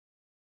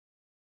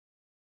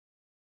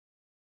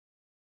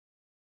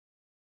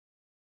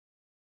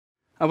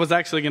I was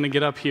actually going to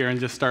get up here and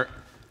just start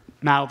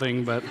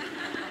mouthing, but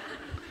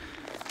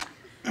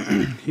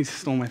he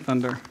stole my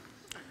thunder.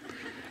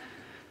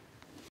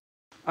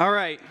 All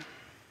right,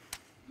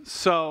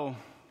 so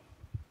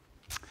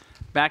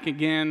back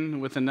again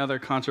with another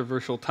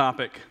controversial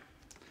topic.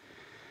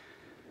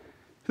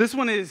 This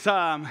one is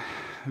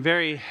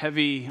very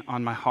heavy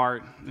on my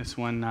heart. This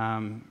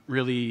one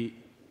really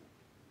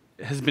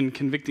has been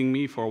convicting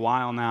me for a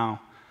while now.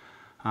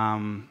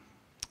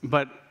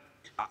 But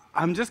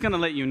I'm just going to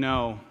let you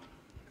know,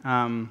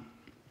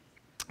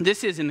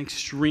 this is an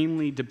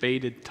extremely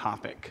debated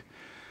topic.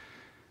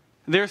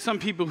 There are some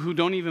people who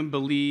don't even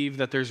believe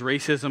that there's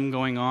racism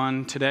going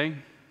on today.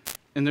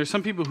 And there's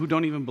some people who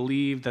don't even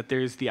believe that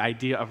there's the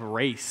idea of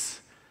race,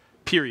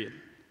 period.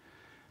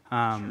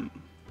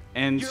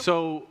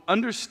 So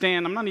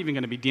understand, I'm not even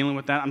going to be dealing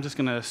with that. I'm just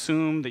going to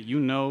assume that you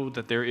know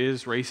that there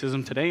is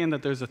racism today and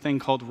that there's a thing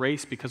called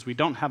race because we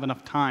don't have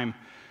enough time.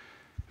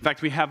 In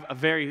fact, we have a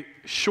very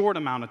short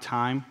amount of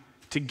time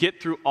to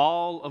get through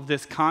all of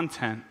this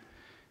content.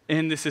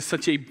 And this is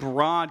such a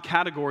broad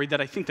category that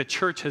I think the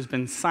church has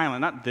been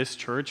silent. Not this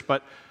church,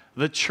 but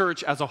the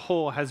church as a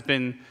whole has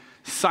been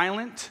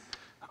silent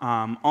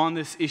on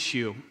this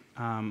issue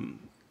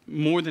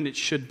more than it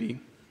should be.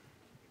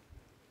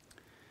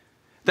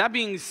 That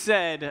being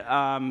said,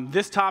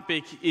 this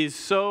topic is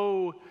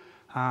so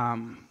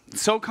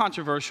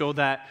controversial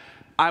that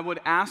I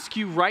would ask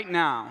you right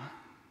now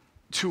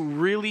to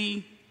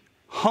really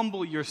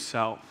humble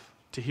yourself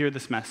to hear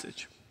this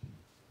message.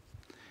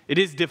 It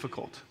is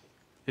difficult.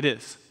 It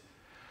is.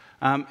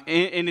 And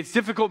it's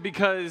difficult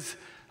because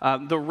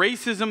the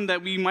racism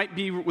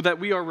that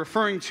we are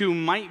referring to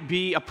might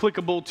be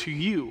applicable to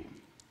you.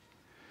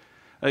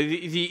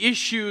 The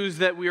issues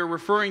that we are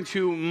referring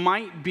to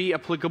might be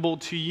applicable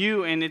to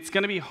you, and it's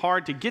going to be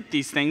hard to get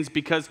these things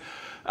because,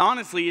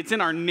 honestly, it's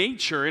in our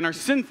nature, in our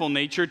sinful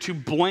nature, to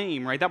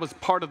blame, right? That was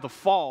part of the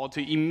fall, to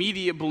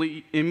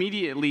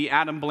immediately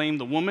Adam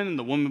blamed the woman, and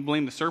the woman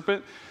blamed the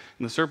serpent,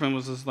 and the serpent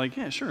was just like,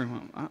 yeah, sure,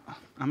 well,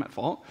 I'm at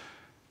fault.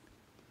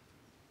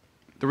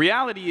 The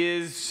reality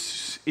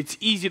is, it's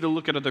easy to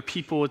look at other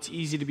people, it's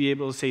easy to be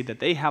able to say that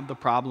they have the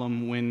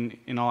problem when,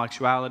 in all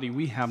actuality,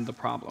 we have the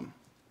problem.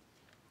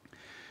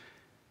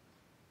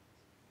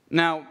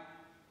 Now,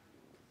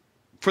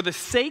 for the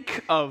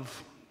sake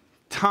of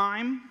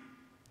time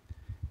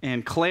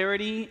and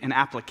clarity and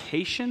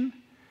application,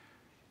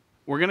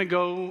 we're going to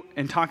go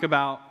and talk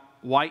about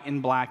white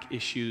and black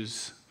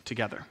issues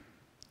together.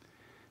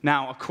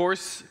 Now, of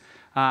course,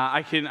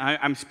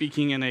 I'm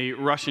speaking in a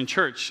Russian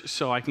church,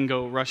 so I can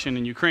go Russian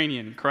and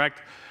Ukrainian, correct?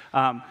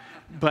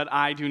 But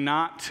I do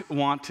not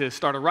want to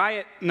start a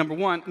riot, number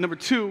one. Number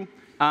two,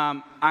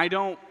 I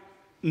don't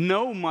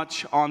know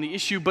much on the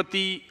issue, but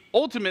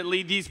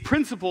ultimately, these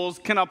principles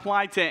can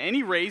apply to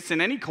any race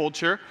and any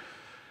culture.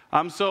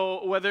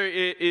 So whether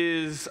it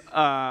is,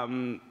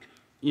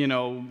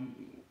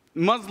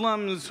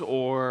 Muslims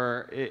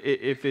or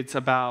if it's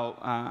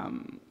about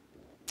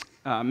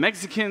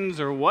Mexicans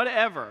or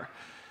whatever,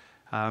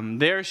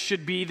 there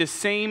should be the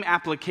same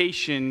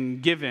application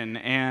given.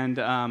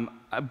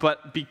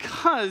 But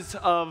because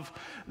of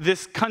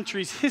this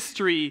country's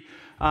history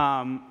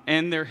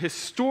and their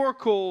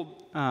historical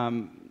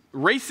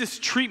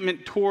racist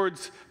treatment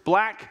towards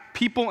black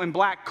people and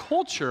black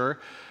culture,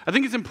 I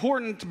think it's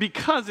important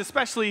because,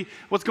 especially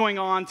what's going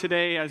on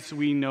today, as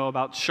we know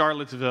about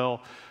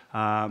Charlottesville,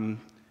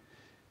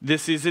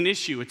 this is an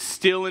issue. It's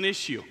still an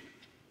issue.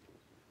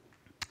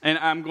 And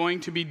I'm going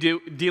to be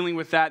dealing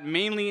with that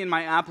mainly in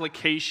my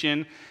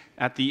application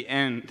at the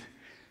end.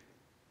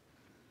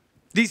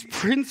 These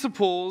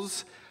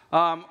principles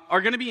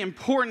are going to be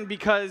important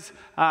because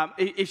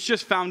it's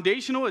just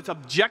foundational, it's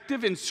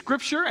objective in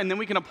Scripture, and then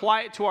we can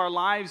apply it to our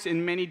lives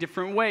in many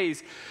different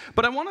ways.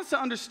 But I want us to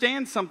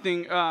understand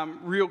something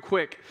real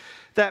quick,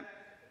 that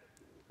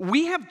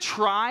we have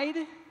tried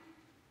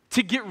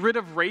to get rid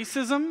of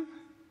racism,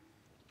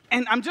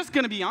 and I'm just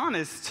going to be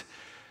honest,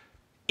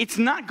 it's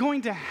not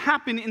going to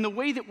happen in the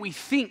way that we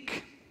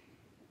think.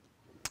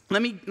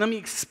 Let me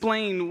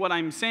explain what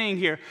I'm saying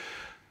here.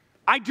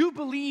 I do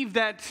believe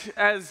that,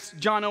 as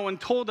John Owen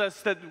told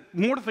us, that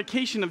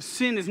mortification of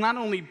sin is not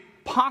only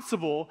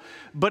possible,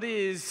 but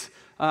it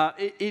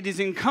is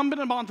incumbent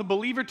upon the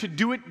believer to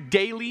do it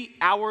daily,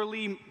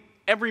 hourly,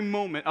 every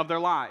moment of their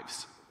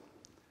lives.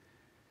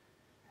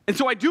 And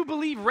so I do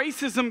believe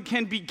racism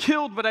can be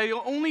killed, but I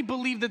only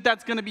believe that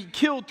that's going to be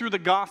killed through the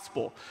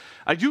gospel.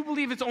 I do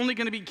believe it's only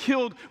going to be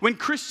killed when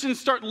Christians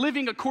start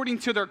living according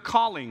to their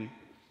calling.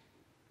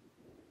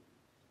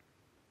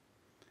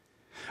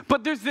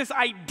 But there's this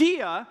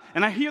idea,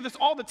 and I hear this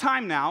all the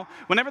time now,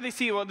 whenever they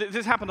see, well,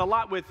 this happened a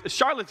lot with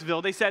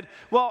Charlottesville, they said,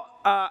 well,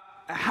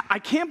 I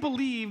can't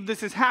believe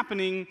this is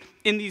happening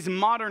in these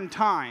modern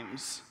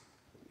times.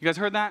 You guys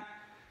heard that?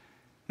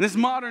 In this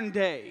modern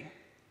day.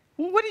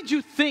 Well, what did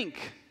you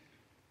think?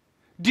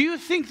 Do you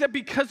think that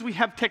because we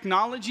have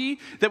technology,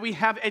 that we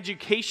have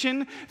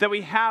education, that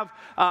we have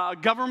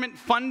government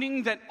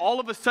funding, that all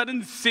of a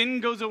sudden sin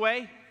goes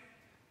away?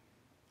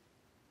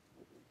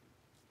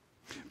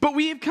 But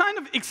we have kind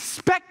of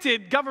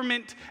expected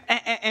government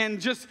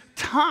and just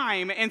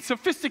time and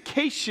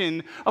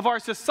sophistication of our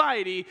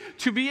society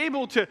to be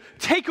able to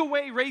take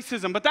away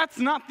racism. But that's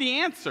not the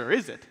answer,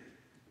 is it?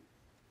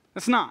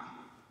 That's not.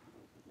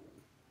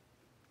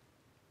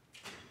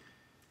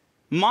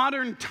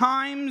 Modern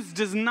times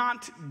does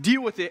not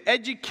deal with it.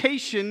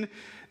 Education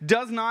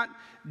does not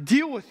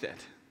deal with it.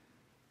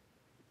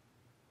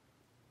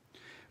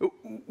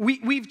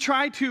 We've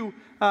tried to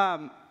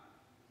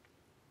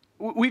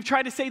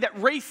say that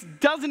race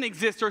doesn't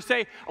exist, or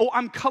say, oh,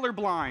 I'm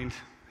colorblind.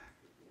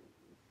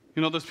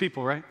 You know those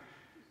people, right?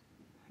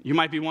 You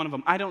might be one of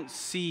them. I don't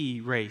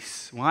see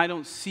race. Well, I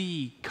don't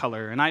see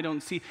color, and I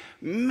don't see.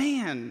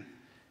 Man,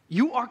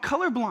 you are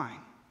colorblind.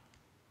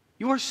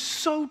 You are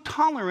so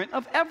tolerant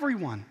of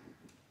everyone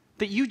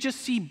that you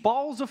just see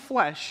balls of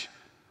flesh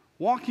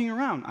walking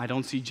around. I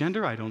don't see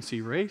gender. I don't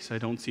see race. I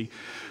don't see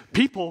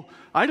people.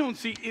 I don't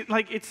see it.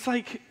 It's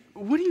like,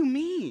 what do you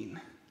mean?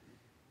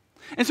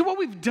 And so what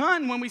we've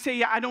done when we say,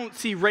 yeah, I don't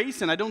see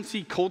race and I don't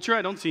see culture,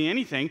 I don't see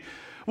anything,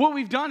 what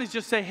we've done is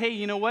just say, hey,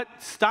 you know what?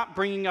 Stop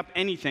bringing up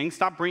anything.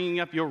 Stop bringing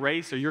up your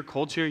race or your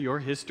culture, your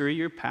history,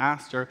 your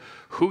past, or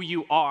who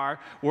you are.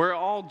 We're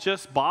all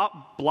just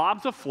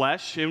blobs of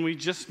flesh, and we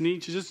just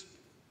need to just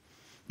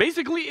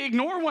basically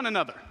ignore one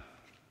another.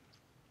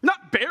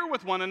 Not bear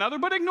with one another,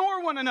 but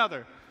ignore one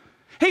another.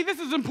 Hey, this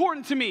is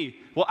important to me.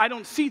 Well, I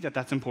don't see that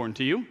that's important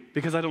to you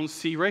because I don't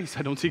see race,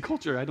 I don't see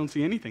culture, I don't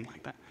see anything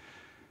like that.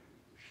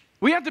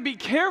 We have to be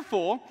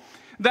careful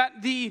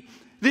that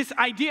this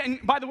idea, and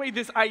by the way,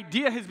 this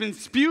idea has been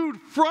spewed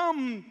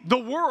from the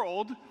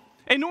world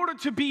in order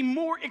to be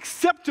more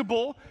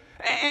acceptable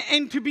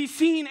and to be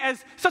seen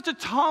as such a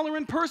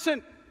tolerant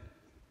person.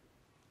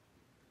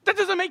 That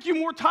doesn't make you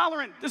more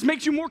tolerant. This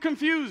makes you more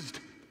confused.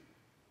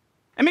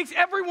 It makes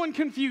everyone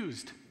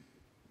confused.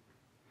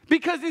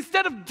 Because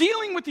instead of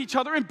dealing with each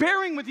other and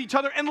bearing with each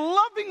other and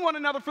loving one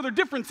another for their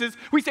differences,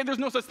 we say there's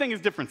no such thing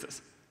as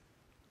differences.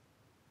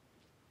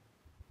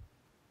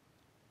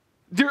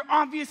 There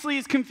obviously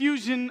is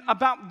confusion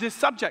about this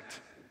subject.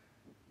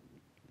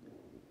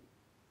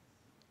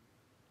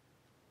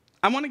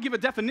 I want to give a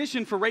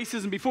definition for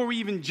racism before we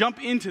even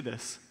jump into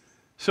this.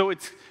 So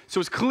it's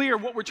clear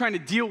what we're trying to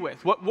deal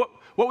with,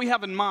 what we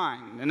have in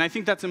mind. And I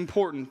think that's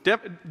important.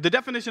 The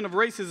definition of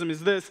racism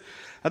is this,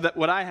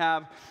 what I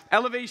have: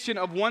 elevation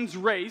of one's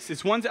race.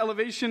 It's an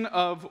elevation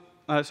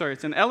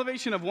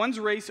of one's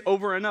race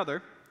over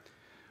another,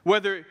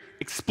 whether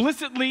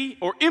explicitly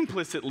or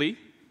implicitly,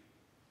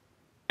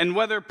 and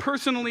whether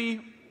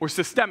personally or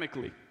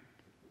systemically.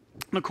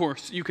 And of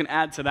course, you can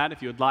add to that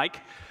if you would like.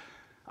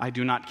 I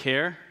do not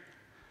care.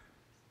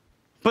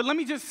 But let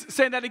me just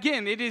say that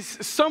again. It is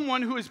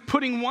someone who is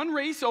putting one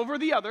race over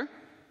the other,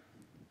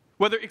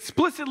 whether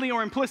explicitly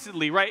or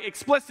implicitly, right?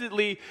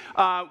 Explicitly,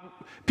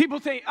 people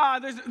say,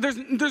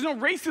 there's no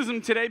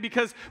racism today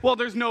because, well,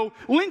 there's no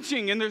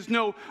lynching and there's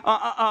no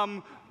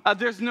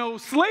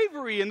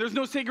slavery and there's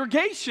no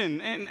segregation.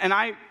 And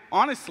I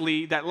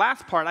honestly, that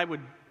last part, I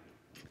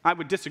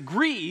would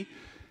disagree.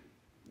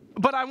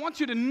 But I want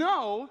you to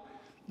know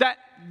that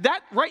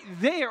right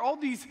there, all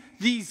these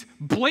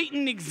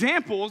blatant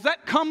examples,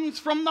 that comes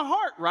from the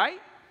heart, right?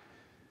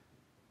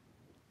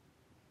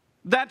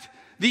 That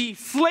the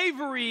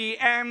slavery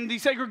and the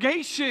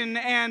segregation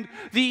and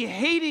the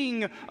hating,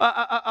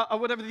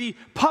 the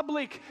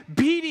public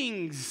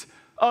beatings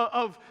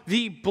of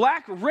the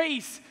black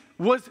race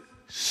was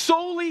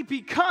solely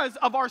because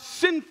of our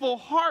sinful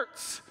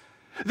hearts,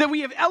 that we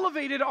have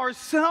elevated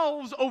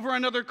ourselves over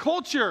another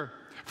culture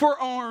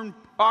for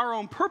our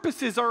own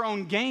purposes, our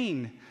own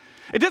gain.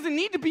 It doesn't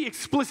need to be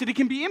explicit. It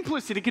can be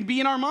implicit. It can be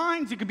in our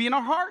minds. It could be in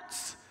our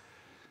hearts.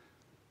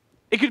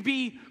 It could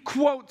be,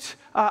 quote,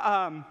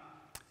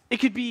 it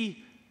could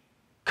be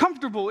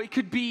comfortable. It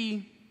could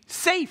be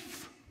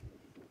safe.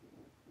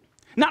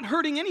 Not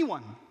hurting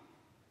anyone.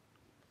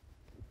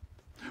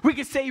 We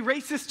could say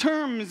racist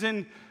terms,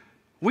 and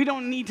we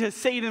don't need to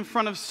say it in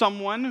front of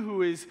someone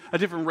who is a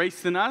different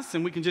race than us,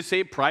 and we can just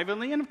say it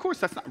privately, and of course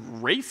that's not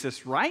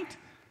racist, right?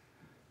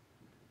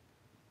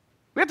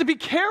 We have to be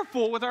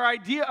careful with our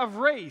idea of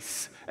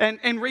race and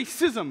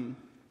racism.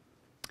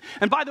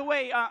 And by the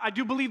way, I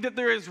do believe that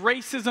there is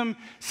racism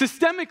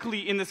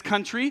systemically in this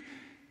country,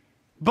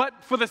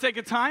 but for the sake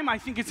of time, I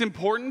think it's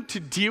important to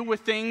deal with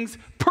things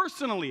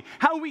personally.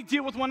 How we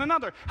deal with one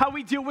another, how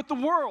we deal with the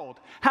world,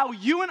 how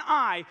you and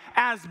I,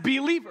 as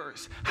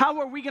believers,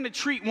 how are we going to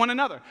treat one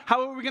another?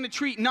 How are we going to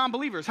treat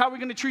non-believers? How are we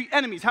going to treat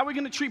enemies? How are we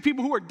going to treat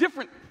people who are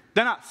different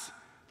than us?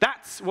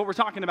 That's what we're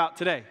talking about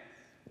today.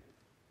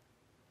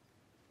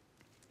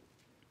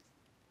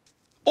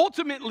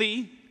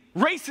 Ultimately,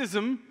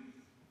 racism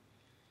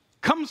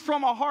comes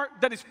from a heart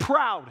that is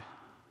proud.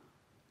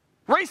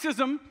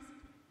 Racism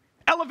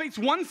elevates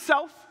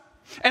oneself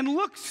and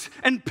looks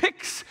and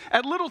picks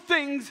at little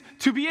things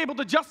to be able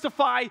to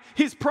justify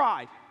his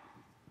pride.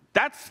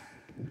 That's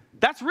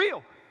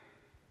real.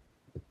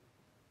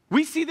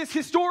 We see this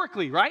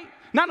historically, right?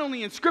 Not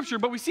only in Scripture,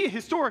 but we see it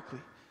historically.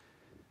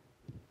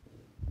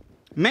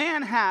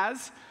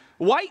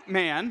 White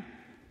man,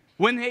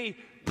 when they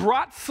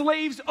brought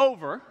slaves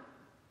over,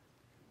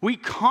 we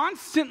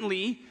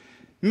constantly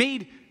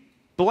made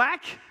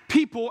black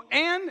people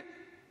and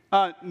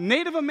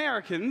Native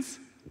Americans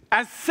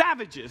as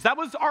savages. That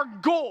was our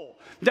goal,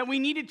 that we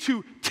needed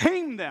to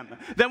tame them,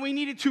 that we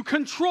needed to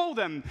control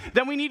them,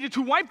 that we needed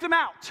to wipe them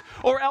out,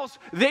 or else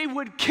they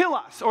would kill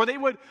us, or they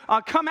would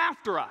come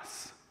after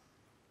us.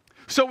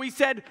 So we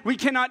said we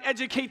cannot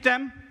educate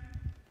them.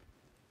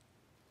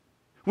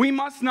 We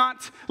must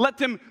not let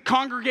them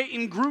congregate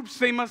in groups.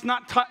 They must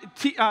not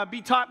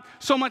be taught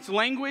so much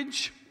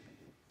language.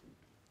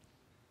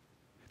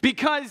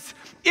 Because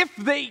if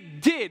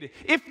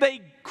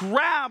they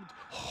grabbed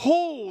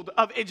hold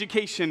of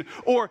education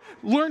or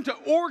learned to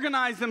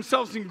organize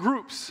themselves in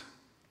groups,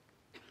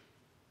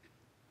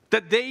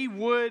 that they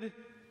would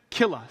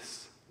kill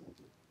us.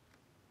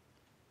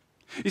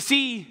 You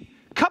see,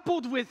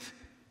 coupled with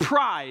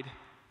pride,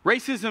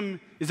 racism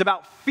is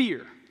about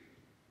fear.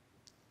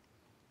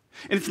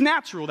 And it's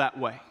natural that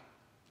way.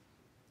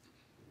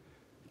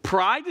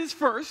 Pride is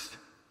first.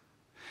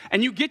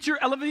 And you get your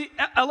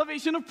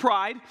elevation of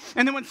pride,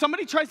 and then when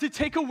somebody tries to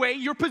take away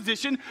your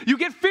position, you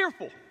get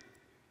fearful.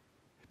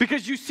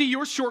 Because you see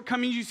your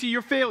shortcomings, you see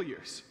your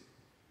failures.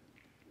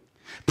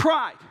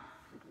 Pride.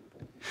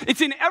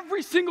 It's in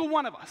every single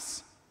one of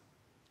us.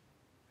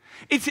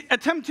 It's a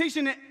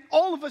temptation that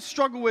all of us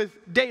struggle with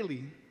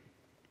daily.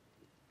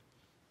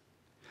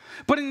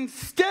 But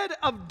instead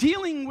of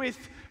dealing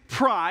with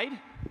pride,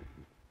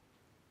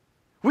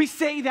 we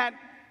say that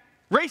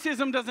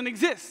racism doesn't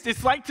exist.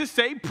 It's like to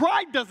say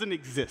pride doesn't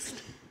exist.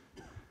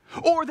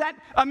 Or that,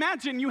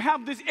 imagine you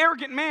have this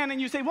arrogant man and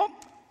you say, well,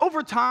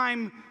 over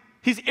time,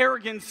 his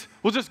arrogance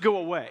will just go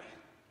away.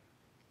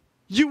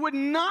 You would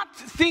not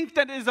think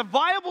that is a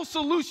viable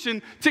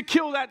solution to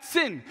kill that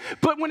sin.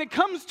 But when it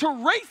comes to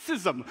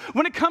racism,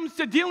 when it comes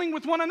to dealing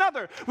with one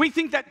another, we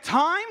think that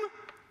time,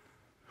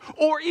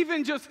 or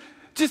even just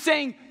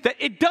saying that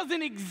it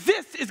doesn't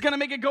exist, is going to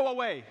make it go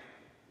away.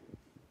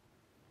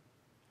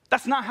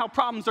 That's not how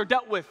problems are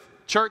dealt with,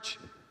 church.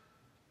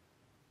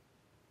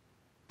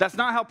 That's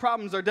not how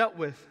problems are dealt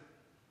with.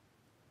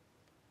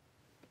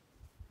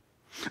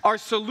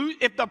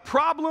 If the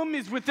problem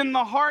is within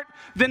the heart,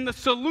 then the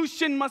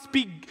solution must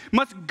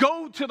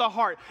go to the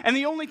heart. And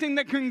the only thing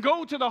that can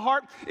go to the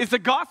heart is the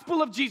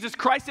gospel of Jesus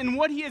Christ and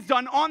what he has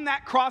done on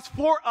that cross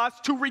for us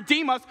to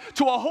redeem us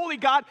to a holy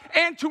God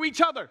and to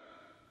each other.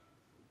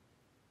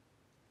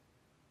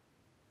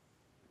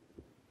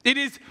 It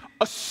is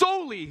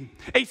solely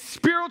a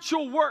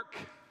spiritual work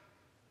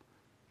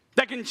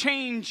that can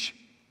change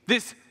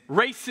this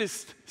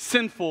racist,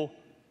 sinful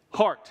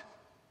heart.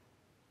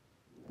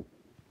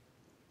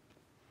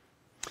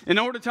 In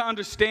order to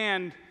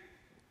understand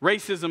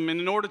racism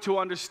and in order to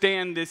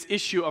understand this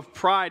issue of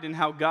pride and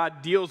how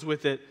God deals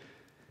with it,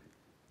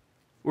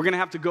 we're going to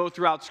have to go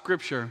throughout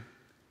Scripture.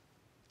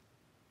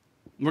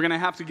 We're going to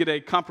have to get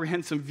a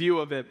comprehensive view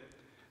of it.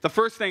 The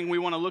first thing we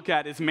want to look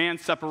at is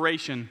man's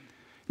separation.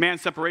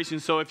 Man's separation.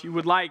 So if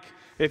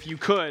you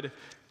could,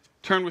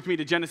 turn with me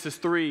to Genesis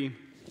 3,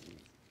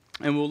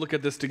 and we'll look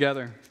at this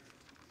together.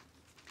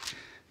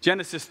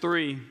 Genesis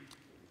 3.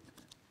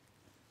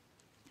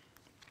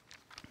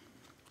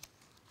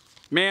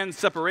 Man's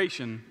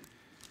separation.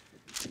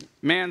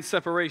 Man's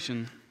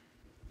separation.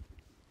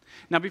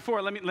 Now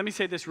let me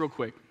say this real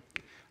quick.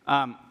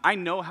 I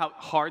know how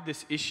hard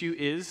this issue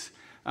is.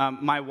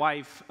 My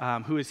wife,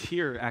 who is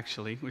here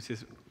actually, which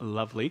is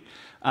lovely,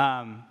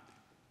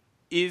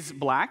 is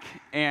black,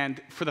 and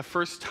for the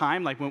first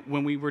time, like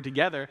when we were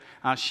together,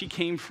 she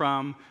came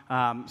from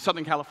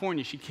Southern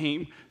California. She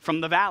came from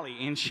the Valley,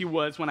 and she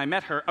was, when I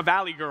met her, a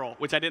Valley girl,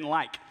 which I didn't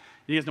like.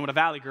 You guys know what a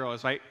Valley girl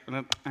is, right?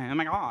 Oh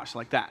my gosh,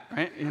 like that,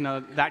 right? You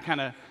know, that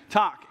kind of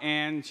talk.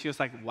 And she was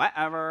like,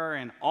 whatever,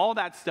 and all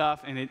that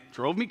stuff, and it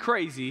drove me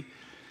crazy.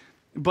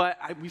 But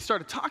we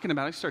started talking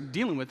about it, started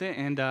dealing with it,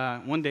 and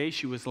one day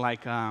she was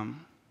like,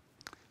 I'm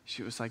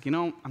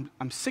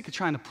sick of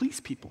trying to please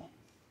people.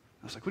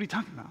 I was like, what are you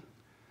talking about?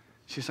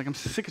 She's like, I'm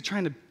sick of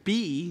trying to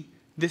be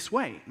this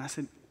way. And I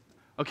said,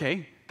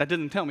 okay, that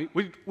doesn't tell me.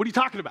 What are you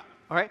talking about?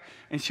 All right?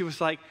 And she was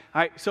like,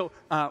 all right, so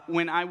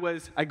when I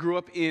grew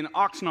up in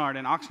Oxnard,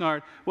 and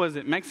Oxnard, what is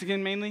it,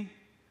 Mexican mainly?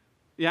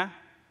 Yeah?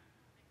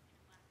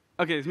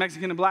 Okay, it's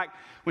Mexican and black.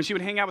 When she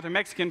would hang out with her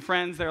Mexican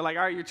friends, they were like,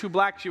 all right, you're too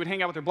black. She would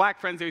hang out with her black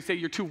friends. They would say,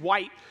 you're too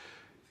white,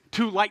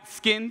 too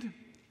light-skinned,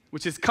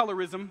 which is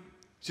colorism,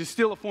 which is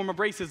still a form of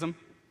racism.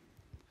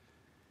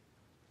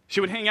 She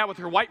would hang out with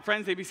her white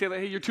friends. They'd be saying,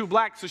 hey, you're too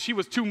black. So she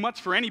was too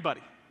much for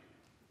anybody.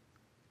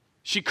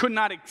 She could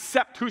not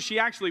accept who she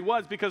actually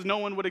was because no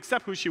one would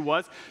accept who she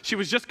was. She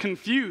was just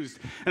confused.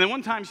 And then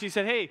one time she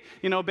said, hey,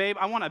 babe,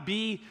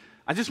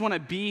 I just want to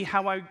be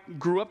how I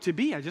grew up to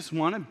be. I just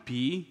want to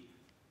be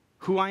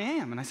who I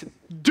am. And I said,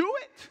 do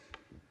it.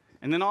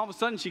 And then all of a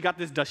sudden she got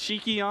this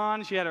dashiki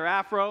on. She had her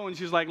afro, and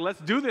she was like,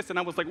 let's do this. And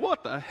I was like,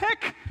 what the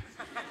heck?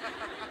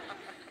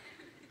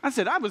 I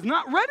said, I was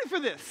not ready for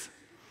this.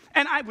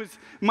 And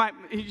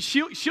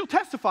she'll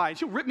testify, and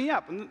she'll rip me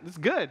up, and it's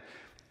good.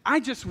 I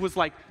just was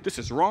like, this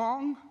is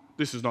wrong.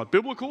 This is not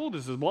biblical.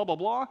 This is blah, blah,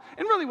 blah.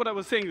 And really what I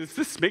was saying is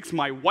this makes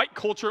my white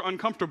culture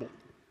uncomfortable.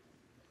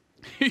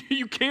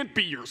 You can't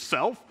be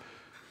yourself.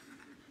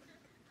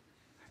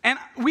 And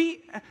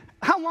we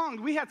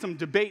had some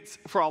debates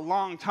for a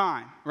long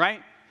time,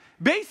 right?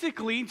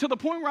 Basically, to the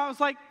point where I was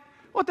like,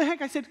 what the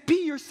heck? I said,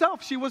 be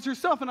yourself. She was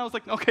herself. And I was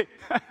like, okay,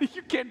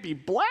 you can't be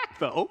black,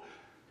 though.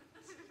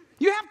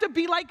 You have to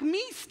be like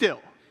me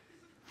still.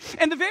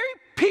 And the very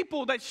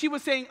people that she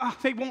was saying, oh,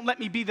 they won't let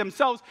me be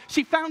themselves,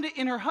 she found it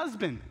in her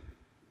husband.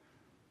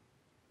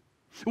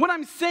 What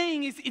I'm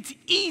saying is it's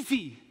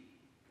easy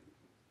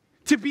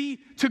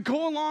to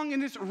go along in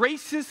this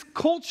racist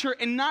culture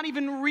and not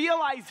even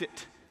realize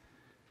it.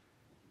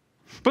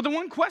 But the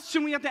one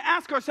question we have to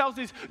ask ourselves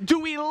is, do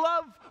we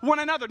love one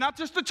another? Not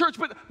just the church,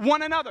 but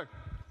one another.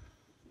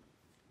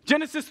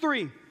 Genesis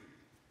 3.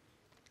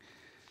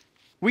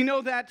 We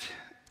know that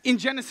in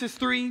Genesis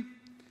 3,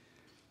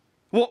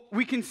 well,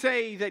 we can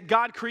say that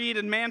God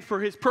created man for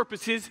his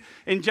purposes.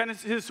 In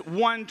Genesis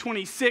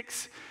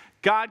 1:26,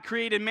 God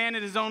created man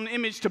in his own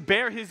image to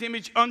bear his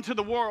image unto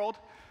the world,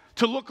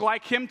 to look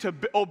like him, to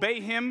obey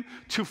him,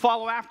 to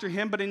follow after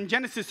him. But in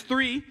Genesis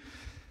 3,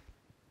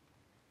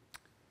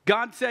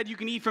 God said you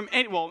can eat from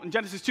in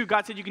Genesis 2,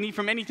 God said you can eat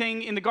from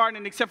anything in the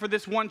garden except for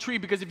this one tree,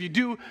 because if you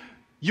do,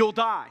 you'll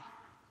die.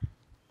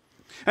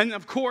 And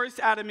of course,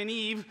 Adam and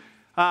Eve,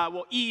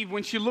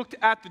 when she looked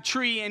at the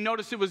tree and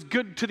noticed it was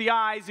good to the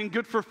eyes and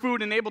good for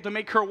food and able to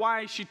make her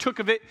wise, she took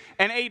of it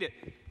and ate it.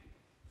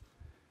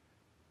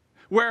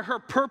 Where her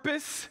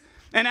purpose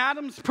and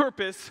Adam's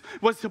purpose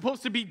was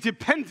supposed to be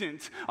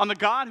dependent on the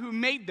God who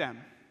made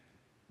them.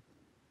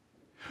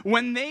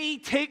 When they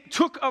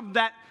took of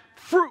that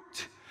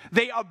fruit,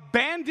 they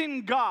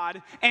abandoned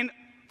God, and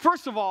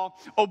first of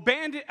all,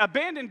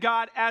 abandoned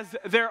God as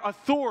their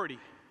authority.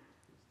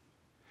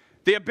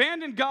 They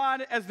abandoned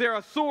God as their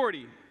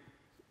authority.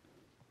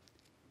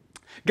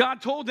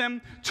 God told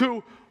them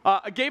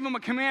gave them a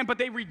command, but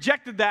they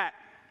rejected that.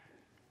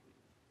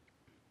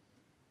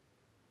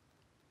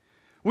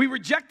 We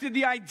rejected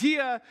the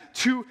idea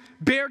to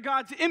bear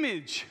God's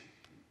image.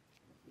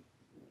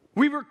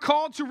 We were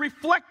called to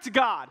reflect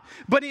God.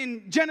 But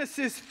in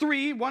Genesis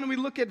 3, why don't we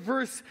look at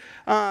verse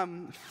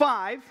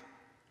 5?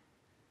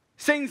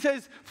 Satan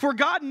says, for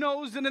God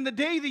knows that in the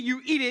day that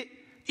you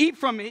eat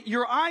from it,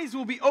 your eyes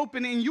will be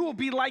open and you will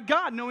be like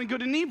God, knowing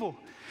good and evil.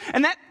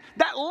 And that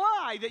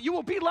lie that you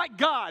will be like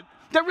God,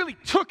 that really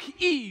took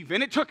Eve,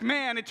 and it took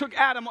man, it took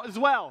Adam as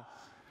well.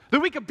 That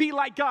we could be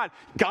like God.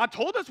 God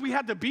told us we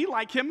had to be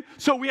like him,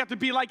 so we have to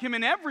be like him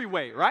in every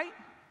way, right?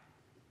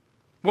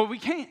 Well, we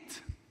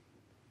can't.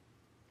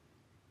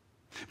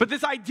 But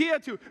this idea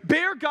to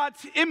bear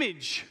God's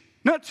image,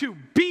 not to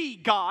be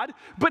God,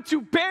 but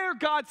to bear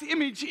God's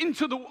image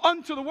unto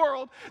the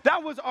world,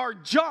 that was our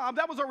job,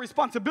 that was our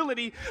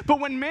responsibility. But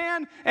when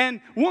man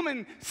and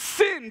woman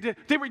sinned,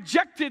 they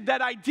rejected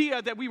that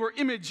idea that we were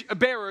image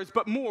bearers,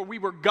 but more, we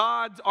were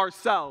gods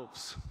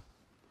ourselves.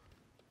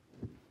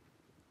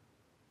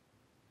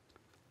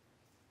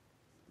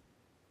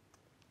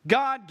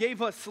 God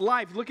gave us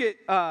life. Look at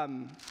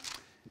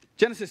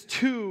Genesis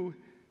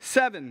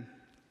 2:7.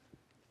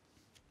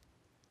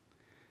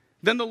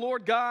 Then the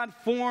Lord God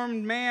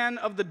formed man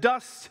of the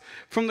dust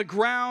from the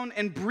ground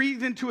and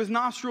breathed into his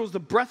nostrils the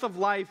breath of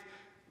life,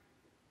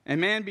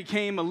 and man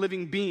became a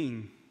living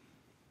being.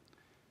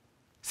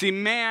 See,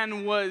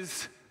 man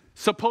was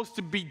supposed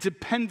to be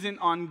dependent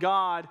on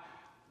God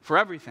for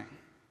everything.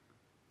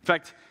 In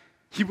fact,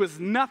 he was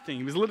nothing.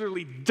 He was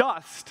literally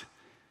dust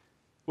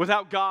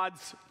without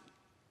God's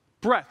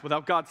breath,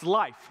 without God's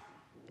life.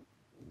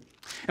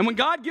 And when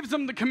God gives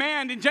them the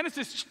command in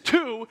Genesis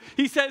 2,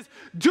 he says,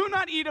 do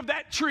not eat of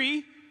that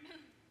tree,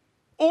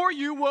 or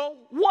you will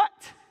what?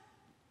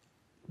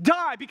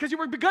 Die, because you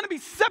were going to be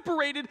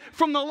separated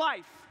from the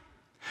life.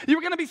 You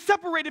were going to be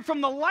separated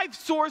from the life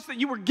source that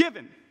you were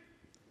given.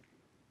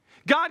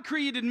 God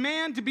created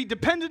man to be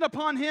dependent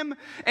upon him,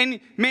 and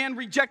man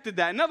rejected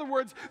that. In other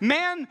words,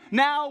 man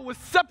now was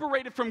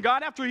separated from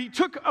God. After he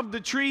took of the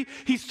tree,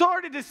 he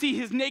started to see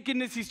his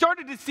nakedness, he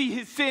started to see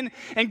his sin,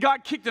 and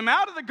God kicked him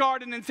out of the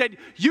garden and said,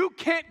 you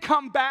can't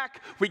come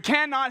back, we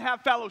cannot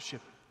have fellowship.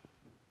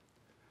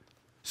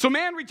 So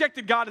man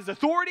rejected God as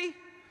authority,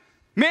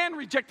 man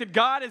rejected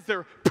God as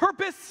their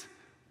purpose,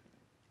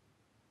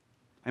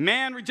 and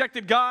man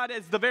rejected God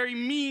as the very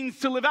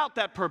means to live out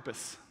that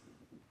purpose.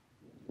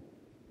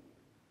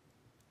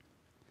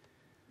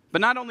 But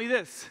not only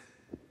this,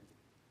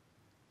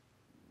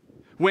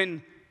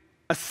 when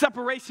a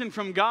separation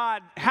from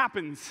God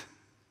happens,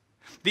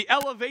 the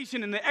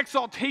elevation and the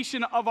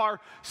exaltation of our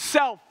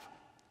self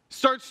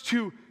starts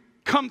to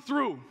come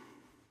through.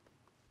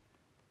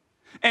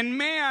 And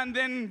man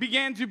then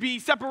began to be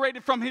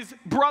separated from his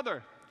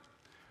brother,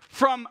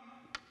 from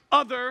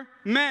other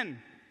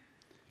men,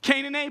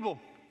 Cain and Abel.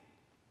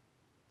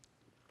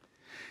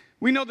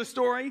 We know the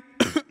story.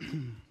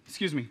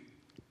 Excuse me.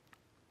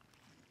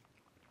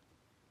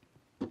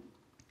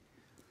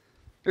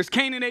 There's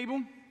Cain and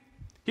Abel.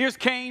 Here's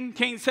Cain.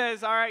 Cain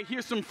says, all right,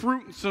 here's some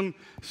fruit, some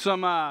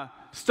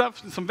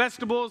stuff, some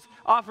vegetables.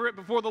 Offer it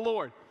before the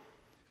Lord.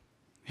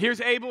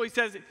 Here's Abel. He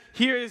says,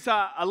 here is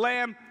a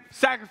lamb,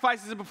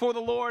 sacrifices it before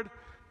the Lord.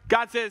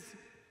 God says,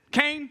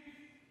 Cain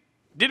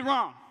did it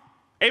wrong.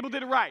 Abel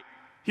did it right.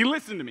 He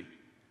listened to me.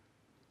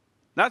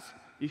 That's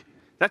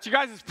your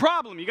guys'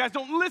 problem. You guys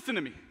don't listen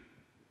to me.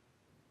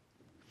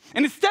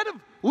 And instead of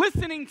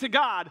listening to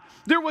God,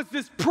 there was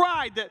this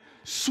pride that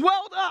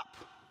swelled up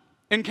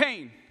in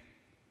Cain.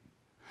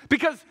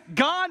 Because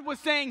God was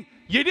saying,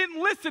 you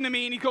didn't listen to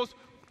me. And he goes,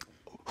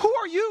 who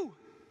are you?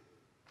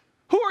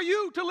 Who are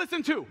you to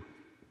listen to?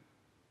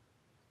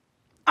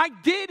 I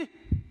did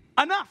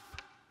enough.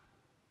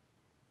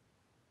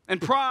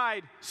 And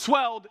pride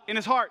swelled in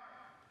his heart.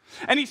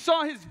 And he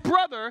saw his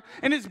brother,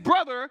 and his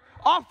brother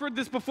offered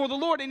this before the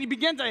Lord, and he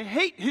began to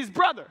hate his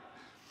brother.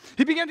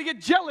 He began to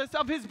get jealous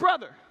of his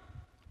brother.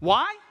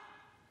 Why?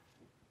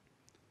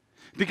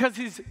 Because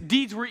his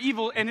deeds were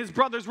evil and his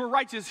brothers were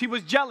righteous. He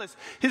was jealous.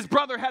 His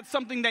brother had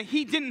something that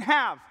he didn't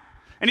have,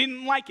 and he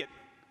didn't like it.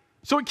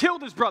 So he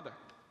killed his brother.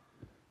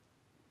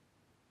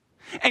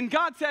 And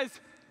God says,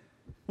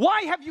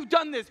 why have you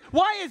done this?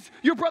 Why is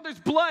your brother's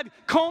blood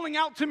calling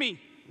out to me?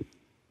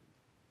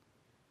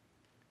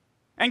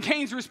 And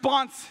Cain's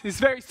response is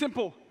very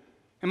simple.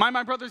 Am I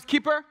my brother's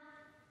keeper?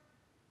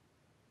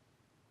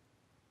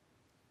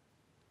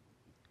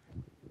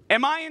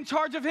 Am I in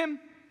charge of him?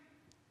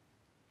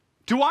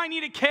 Do I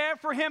need to care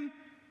for him?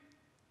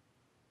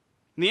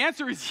 And the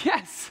answer is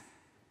yes.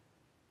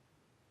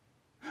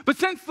 But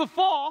since the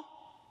fall,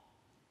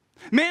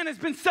 man has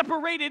been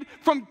separated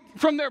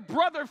from their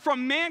brother,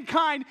 from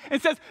mankind,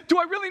 and says, do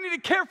I really need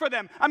to care for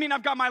them? I mean,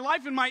 I've got my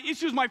life and my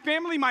issues, my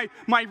family, my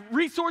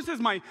resources,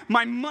 my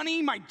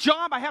money, my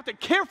job. I have to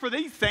care for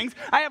these things.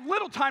 I have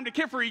little time to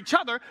care for each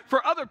other,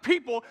 for other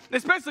people,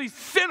 especially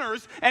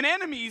sinners and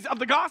enemies of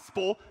the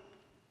gospel.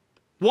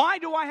 Why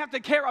do I have to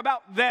care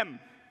about them?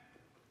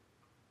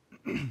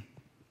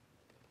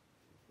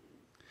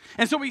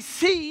 And so we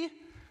see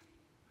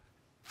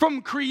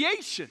from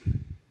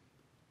creation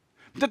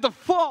that the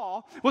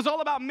fall was all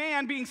about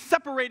man being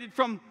separated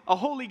from a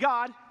holy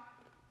God.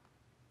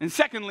 And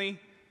secondly,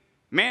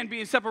 man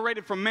being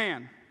separated from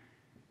man.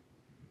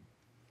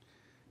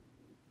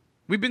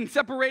 We've been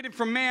separated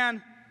from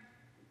man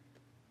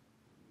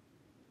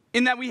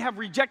in that we have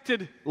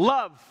rejected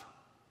love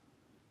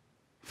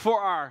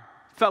for our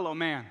fellow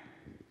man.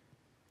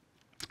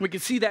 We can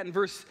see that in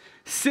verse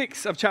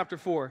 6 of chapter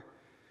 4.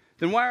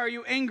 Then why are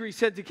you angry,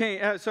 said to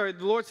Cain, the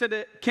Lord said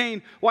to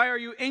Cain, why are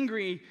you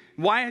angry?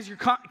 Why has your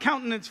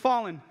countenance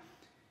fallen?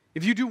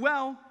 If you do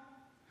well,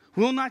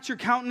 will not your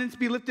countenance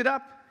be lifted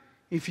up?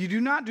 If you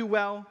do not do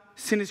well,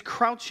 sin is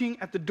crouching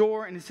at the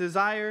door and its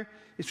desire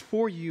is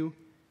for you,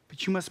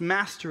 but you must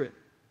master it.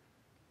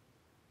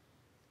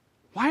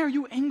 Why are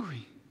you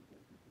angry?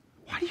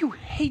 Why do you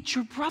hate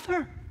your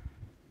brother?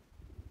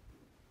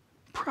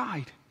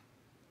 Pride.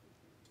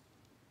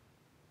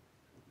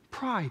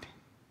 Pride.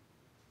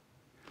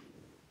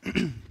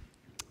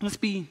 Let's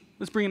bring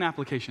an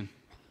application.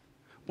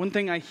 One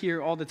thing I hear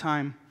all the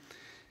time,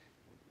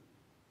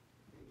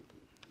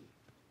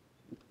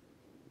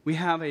 we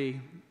have a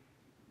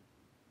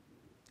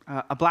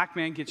black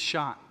man gets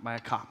shot by a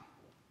cop.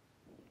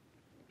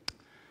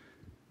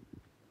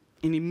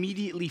 And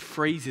immediately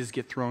phrases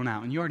get thrown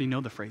out, and you already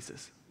know the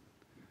phrases.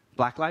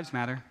 Black lives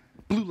matter,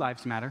 blue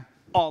lives matter,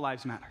 all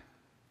lives matter.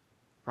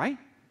 Right?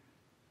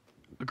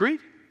 Agreed?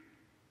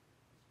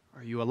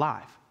 Are you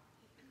alive?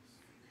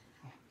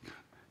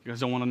 You guys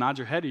don't want to nod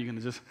your head? Are you going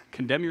to just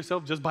condemn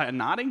yourself just by a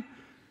nodding?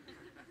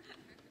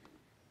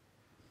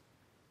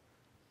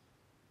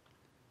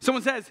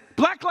 Someone says,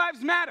 Black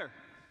lives matter.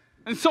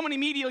 And someone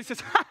immediately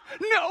says,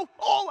 no,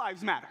 all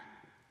lives matter.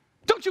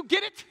 Don't you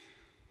get it?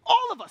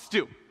 All of us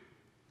do.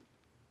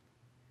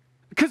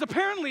 Because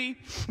apparently,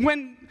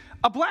 when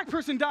a black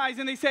person dies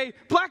and they say,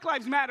 Black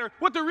lives matter,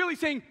 what they're really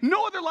saying,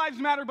 no other lives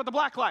matter but the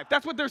black life.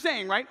 That's what they're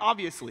saying, right?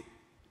 Obviously.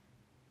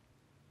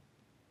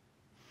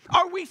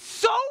 Are we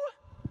so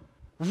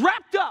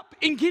wrapped up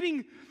in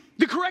getting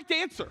the correct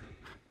answer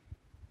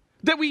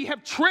that we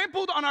have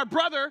trampled on our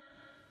brother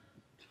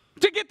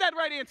to get that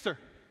right answer?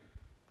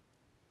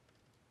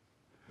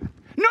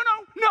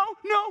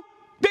 No,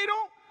 they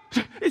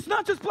don't. It's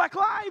not just black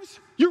lives.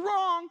 You're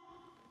wrong.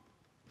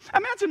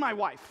 Imagine my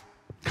wife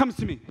comes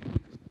to me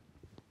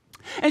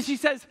and she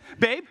says,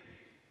 babe,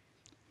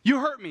 you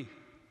hurt me.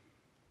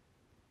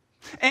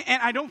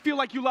 And I don't feel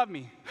like you love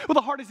me. Well,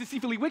 the heart is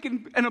deceitfully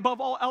wicked and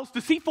above all else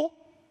deceitful.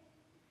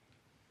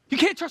 You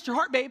can't trust your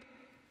heart, babe.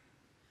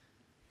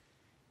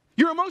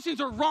 Your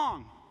emotions are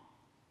wrong.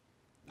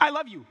 I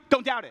love you.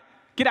 Don't doubt it.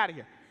 Get out of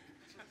here.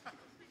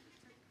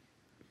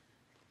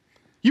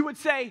 You would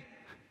say,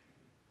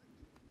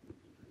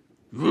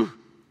 ooh,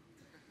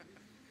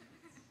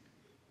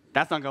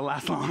 that's not going to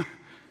last long.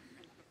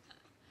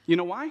 You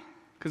know why?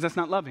 Because that's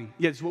not loving.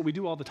 Yeah, it's what we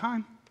do all the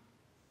time.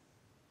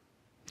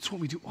 It's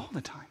what we do all the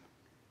time.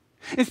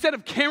 Instead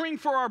of caring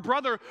for our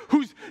brother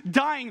who's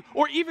dying,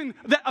 or even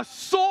that a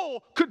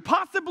soul could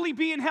possibly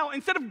be in hell,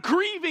 instead of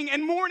grieving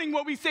and mourning,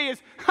 what we say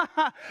is,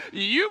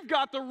 you've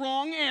got the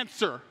wrong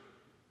answer.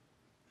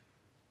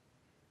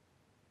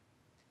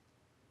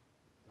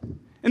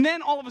 And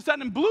then all of a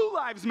sudden, blue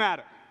lives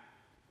matter.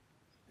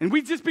 And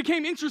we just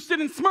became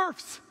interested in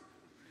Smurfs.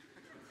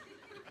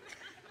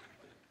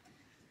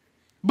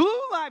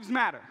 Blue lives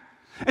matter.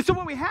 And so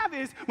what we have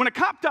is, when a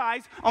cop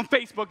dies on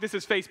Facebook, this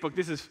is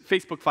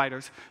Facebook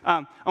fighters.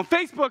 On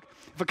Facebook,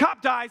 if a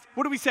cop dies,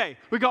 what do we say?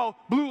 We go,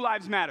 blue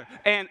lives matter.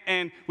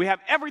 And we have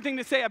everything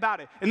to say about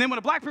it. And then when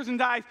a black person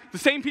dies, the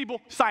same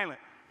people, silent.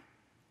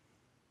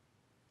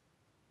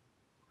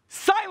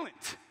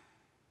 Silent.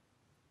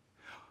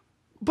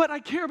 But I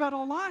care about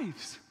all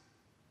lives.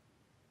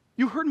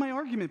 You heard my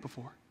argument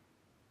before.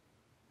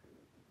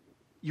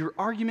 Your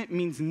argument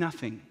means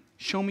nothing.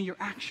 Show me your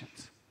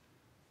actions.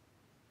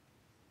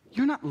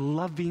 You're not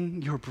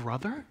loving your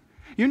brother.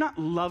 You're not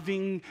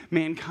loving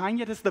mankind,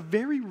 yet it's the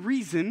very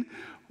reason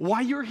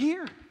why you're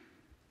here.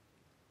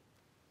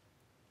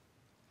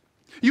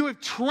 You have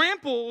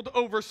trampled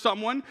over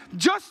someone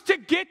just to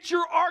get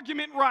your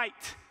argument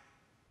right.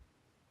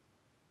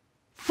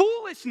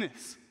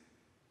 Foolishness.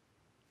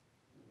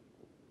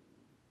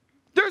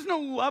 There's no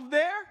love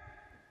there.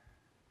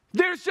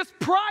 There's just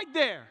pride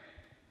there.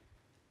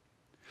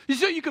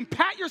 So you can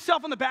pat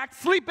yourself on the back,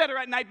 sleep better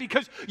at night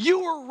because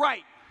you were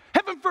right.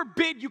 Heaven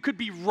forbid you could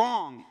be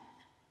wrong.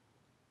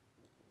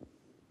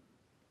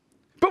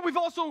 But we've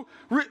also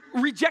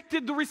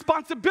rejected the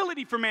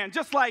responsibility for man,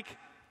 just like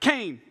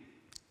Cain.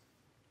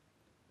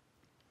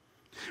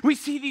 We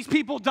see these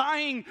people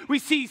dying, we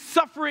see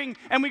suffering,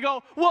 and we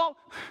go, well,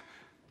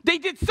 they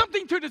did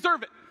something to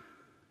deserve it.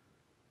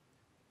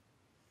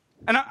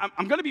 And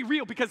I'm going to be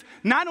real because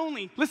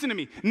listen to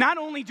me, not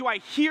only do I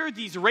hear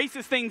these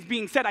racist things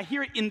being said, I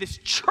hear it in this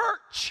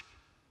church.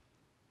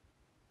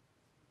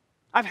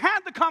 I've had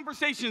the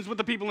conversations with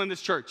the people in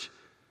this church,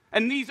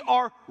 and these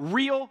are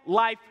real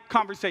life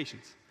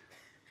conversations.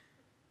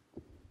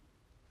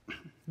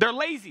 They're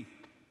lazy.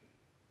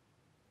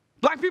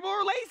 Black people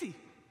are lazy.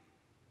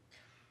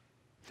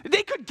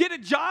 They could get a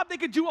job, they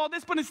could do all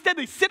this, but instead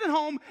they sit at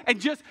home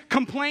and just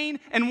complain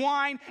and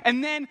whine,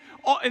 and then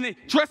and they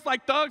dress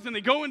like thugs and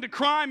they go into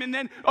crime, and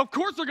then of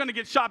course they're going to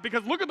get shot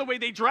because look at the way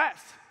they dress.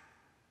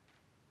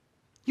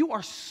 You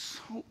are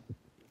so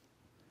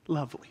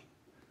lovely.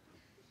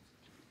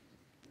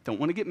 Don't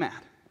want to get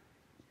mad.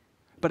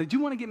 But I do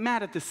want to get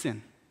mad at the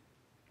sin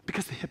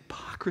because the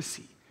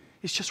hypocrisy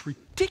is just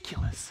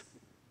ridiculous.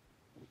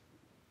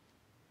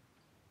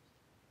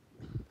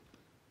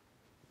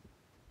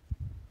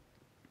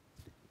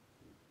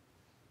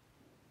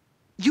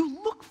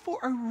 You look for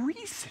a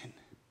reason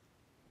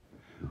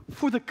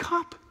for the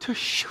cop to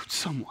shoot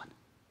someone.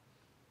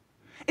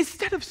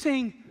 Instead of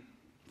saying,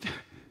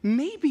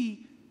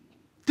 maybe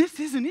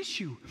this is an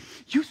issue.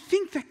 You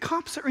think that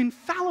cops are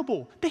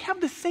infallible. They have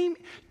the same,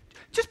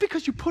 just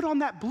because you put on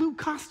that blue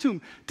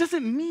costume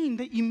doesn't mean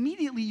that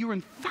immediately you're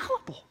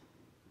infallible.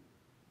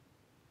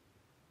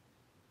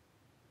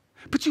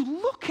 But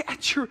you look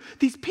at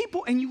these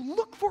people and you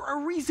look for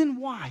a reason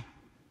why.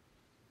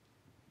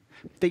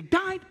 They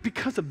died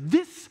because of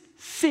this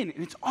sin,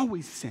 and it's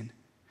always sin.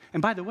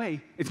 And by the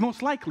way, it's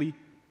most likely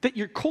that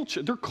their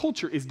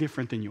culture is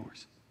different than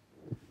yours.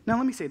 Now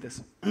let me say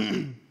this.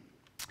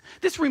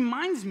 This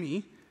reminds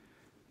me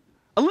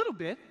a little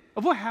bit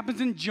of what happens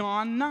in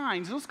John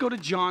 9. So let's go to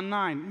John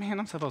 9. Man,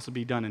 I'm supposed to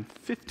be done in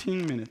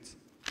 15 minutes.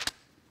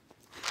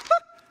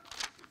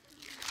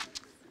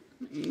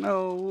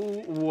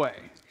 No way.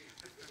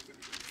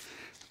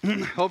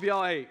 Hope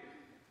y'all ate.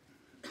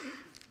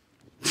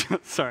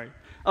 Sorry.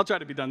 I'll try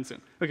to be done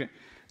soon. Okay.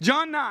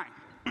 John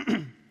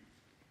 9.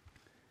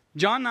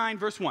 John 9,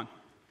 verse 1.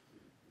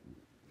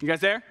 You guys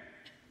there?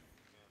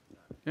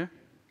 Yeah?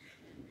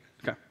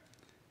 Okay.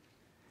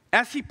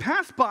 As he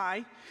passed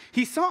by,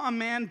 he saw a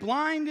man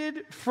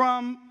blinded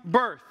from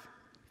birth.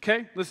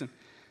 Okay, listen.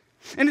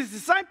 And his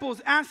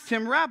disciples asked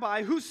him,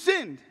 Rabbi, who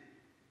sinned,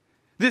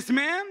 this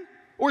man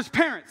or his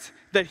parents,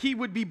 that he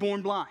would be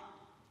born blind?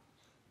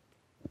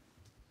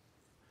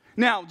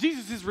 Now,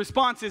 Jesus'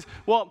 response is,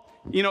 well,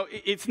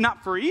 it's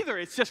not for either.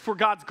 It's just for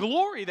God's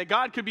glory, that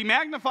God could be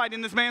magnified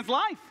in this man's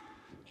life.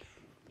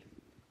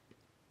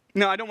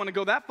 Now, I don't want to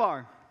go that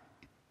far.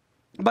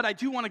 But I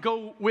do want to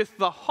go with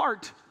the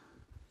heart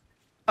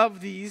of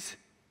these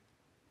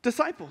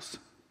disciples.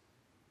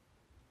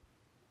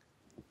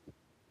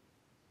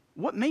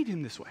 What made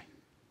him this way?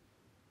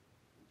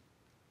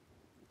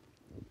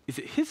 Is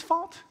it his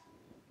fault?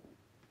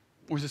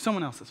 Or is it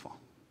someone else's fault?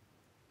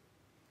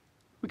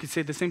 We could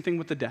say the same thing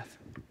with the death.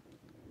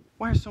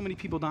 Why are so many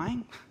people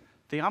dying?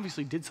 They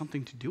obviously did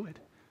something to do it.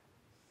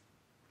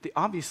 They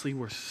obviously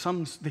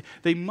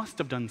they must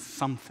have done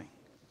something.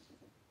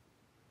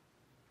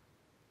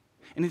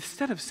 And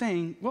instead of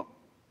saying, well,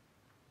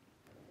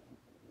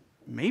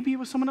 maybe it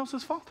was someone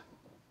else's fault,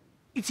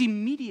 it's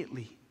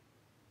immediately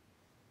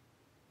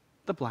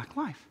the black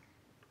life.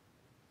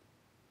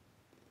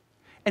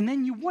 And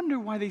then you wonder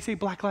why they say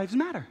Black Lives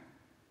Matter.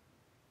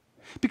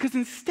 Because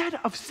instead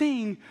of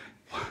saying,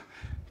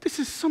 this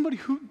is somebody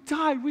who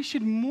died, we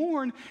should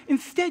mourn,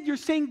 instead you're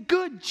saying,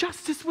 good,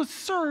 justice was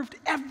served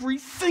every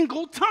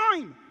single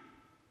time.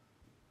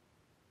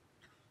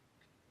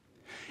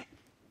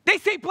 They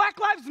say Black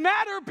Lives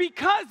Matter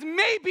because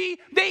maybe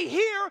they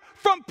hear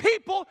from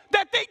people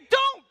that they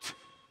don't.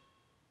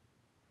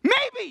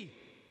 Maybe.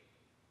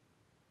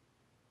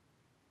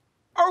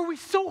 Are we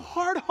so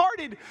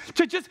hard-hearted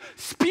to just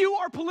spew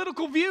our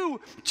political view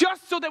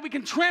just so that we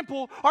can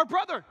trample our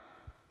brother?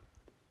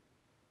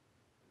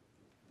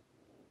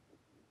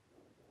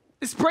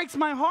 This breaks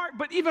my heart,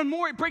 but even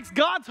more, it breaks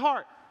God's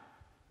heart.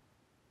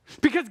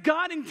 Because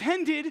God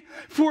intended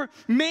for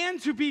man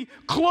to be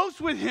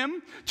close with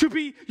him, to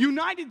be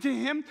united to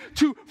him,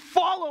 to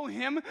follow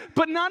him,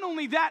 but not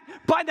only that,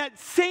 by that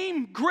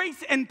same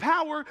grace and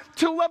power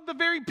to love the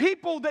very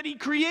people that he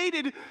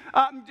created,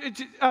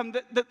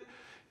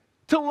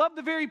 to love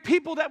the very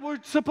people that were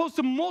supposed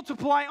to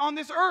multiply on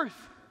this earth.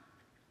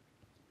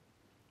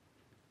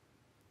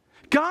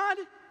 God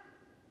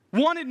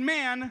wanted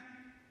man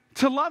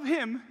to love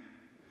him,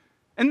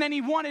 and then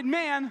he wanted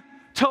man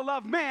to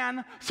love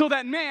man so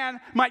that man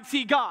might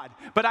see God.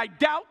 But I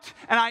doubt,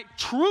 and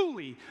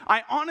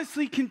I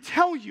honestly can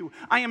tell you,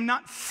 I am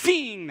not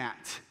seeing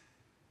that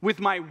with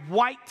my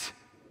white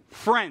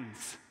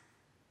friends.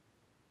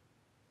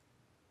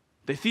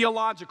 The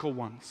theological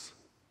ones.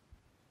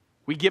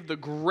 We give the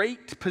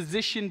great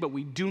position, but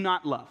we do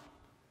not love.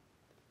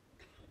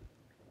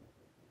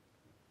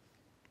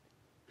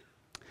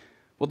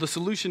 Well, the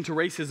solution to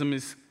racism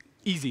is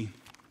easy.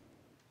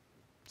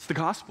 It's the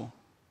gospel.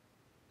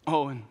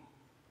 Oh, and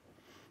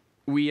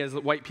we as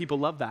white people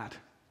love that.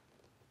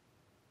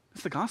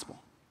 It's the gospel.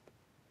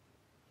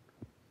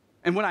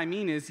 And what I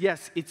mean is,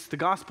 yes, it's the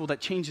gospel that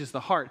changes the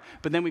heart.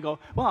 But then we go,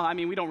 well, I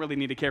mean, we don't really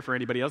need to care for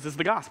anybody else. It's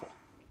the gospel.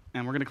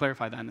 And we're going to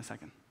clarify that in a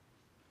second.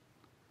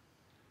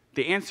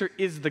 The answer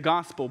is the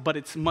gospel, but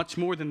it's much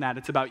more than that.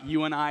 It's about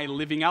you and I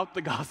living out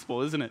the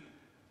gospel, isn't it?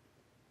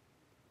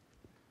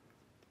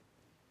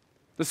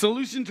 The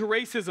solution to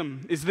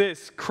racism is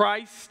this: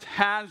 Christ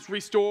has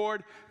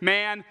restored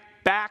man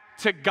back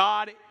to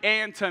God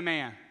and to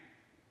man.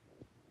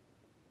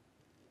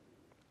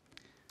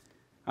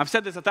 I've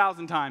said this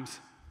 1,000 times.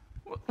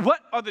 What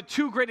are the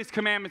two greatest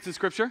commandments in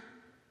Scripture?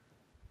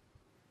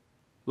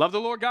 Love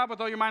the Lord God with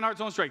all your mind, heart,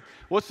 soul, and strength.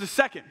 What's the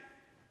second?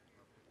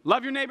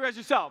 Love your neighbor as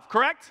yourself,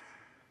 correct?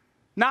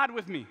 Nod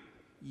with me.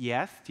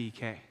 Yes,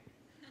 DK.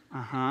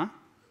 Uh-huh.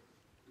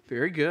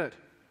 Very good.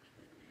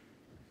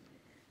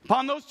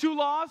 Upon those two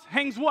laws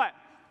hangs what?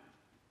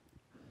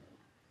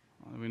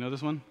 Oh, do we know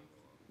this one?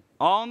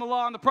 All in the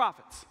law and the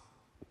prophets.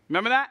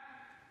 Remember that?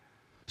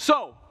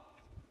 So,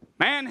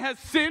 man has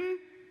sinned,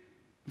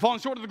 fallen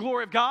short of the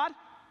glory of God.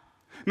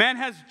 Man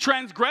has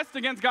transgressed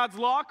against God's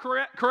law,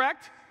 correct?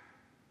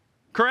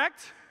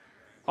 Correct?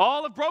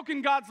 All have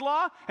broken God's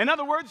law. In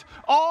other words,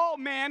 all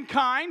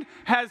mankind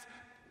has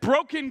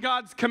broken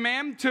God's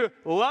command to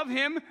love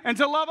him and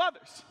to love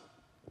others.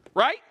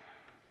 Right?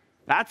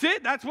 That's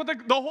it. That's what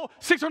the whole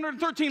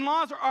 613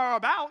 laws are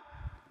about.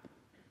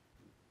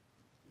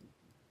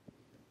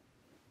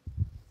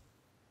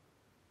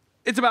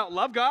 It's about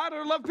love God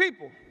or love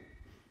people.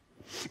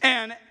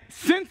 And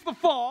since the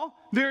fall,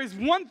 there is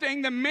one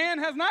thing that man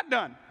has not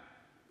done: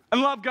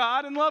 and love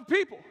God and love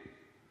people.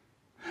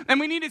 And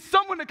we needed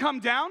someone to come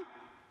down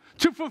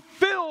to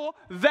fulfill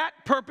that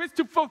purpose,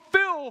 to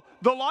fulfill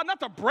the law,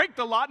 not to break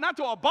the law, not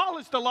to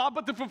abolish the law,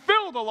 but to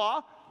fulfill the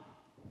law.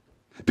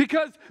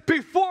 Because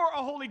before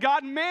a holy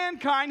God,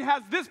 mankind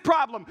has this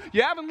problem: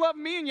 you haven't loved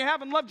me and you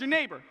haven't loved your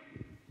neighbor.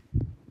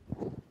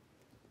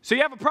 So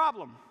you have a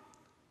problem.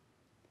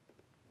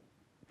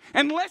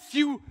 Unless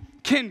you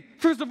can,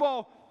 first of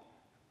all,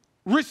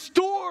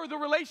 restore the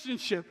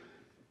relationship,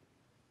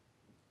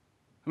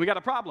 we got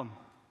a problem.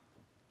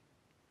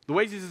 The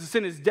wages of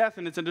sin is death,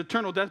 and it's an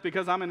eternal death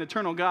because I'm an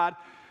eternal God,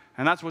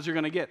 and that's what you're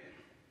going to get.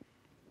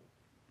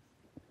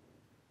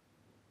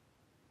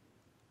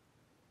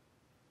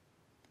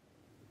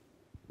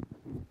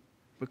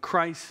 But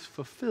Christ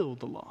fulfilled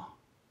the law,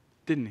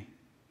 didn't he?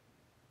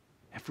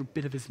 Every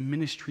bit of his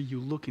ministry you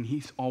look, and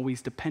he's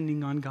always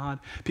depending on God.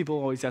 People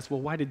always ask,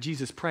 well, why did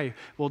Jesus pray?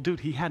 Well,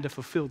 dude, he had to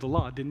fulfill the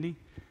law, didn't he?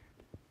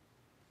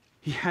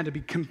 He had to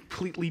be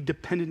completely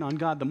dependent on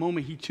God. The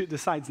moment he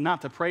decides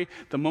not to pray,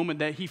 the moment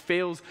that he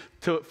fails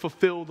to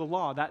fulfill the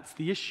law, that's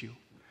the issue.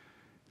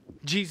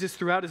 Jesus,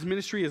 throughout his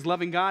ministry, is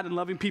loving God and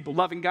loving people.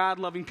 Loving God,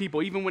 loving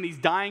people. Even when he's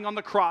dying on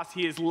the cross,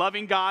 he is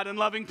loving God and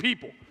loving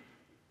people.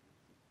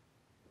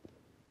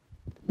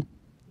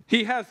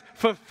 He has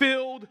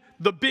fulfilled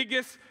the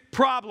biggest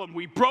problem.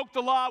 We broke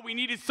the law. We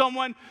needed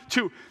someone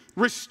to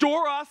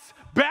restore us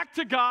back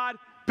to God,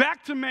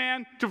 back to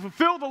man, to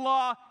fulfill the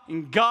law,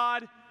 and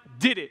God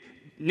did it.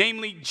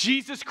 Namely,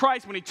 Jesus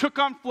Christ, when he took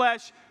on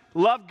flesh,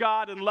 loved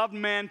God and loved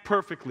man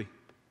perfectly.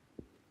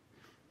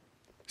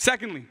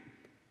 Secondly,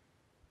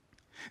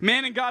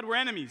 man and God were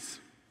enemies.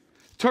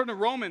 Turn to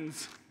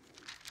Romans,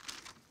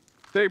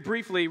 very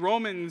briefly,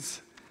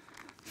 Romans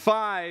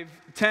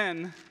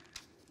 5:10.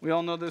 We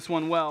all know this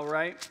one well,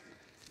 right?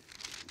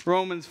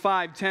 Romans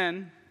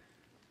 5:10.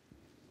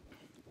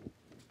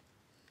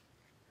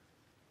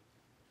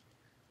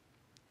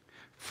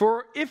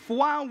 For if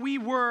while we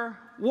were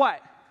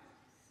what?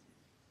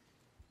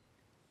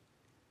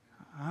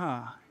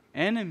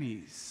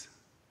 enemies.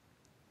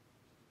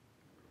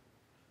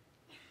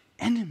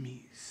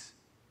 Enemies.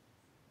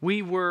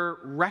 We were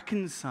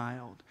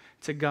reconciled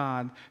to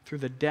God through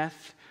the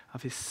death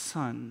of his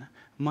Son.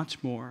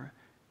 Much more,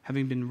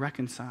 having been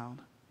reconciled,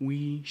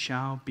 we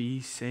shall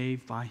be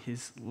saved by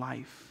his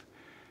life.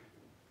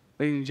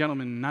 Ladies and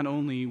gentlemen, not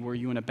only were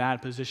you in a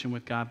bad position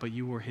with God, but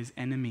you were his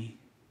enemy.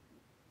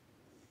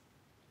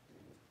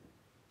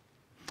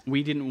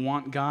 We didn't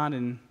want God,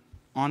 and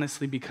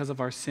honestly, because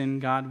of our sin,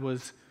 God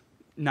was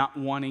not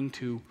wanting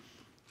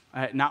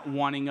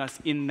us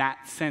in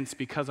that sense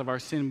because of our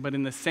sin, but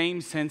in the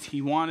same sense,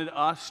 he wanted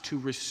us to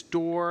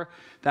restore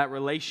that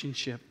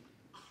relationship.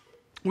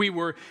 We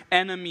were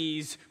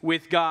enemies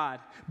with God,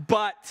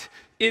 but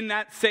in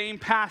that same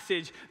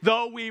passage,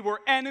 though we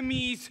were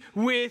enemies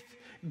with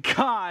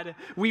God,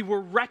 we were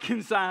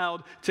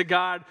reconciled to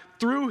God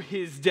through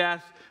his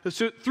death,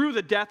 through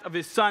the death of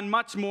his Son.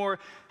 Much more,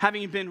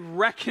 having been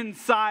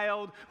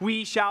reconciled,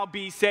 we shall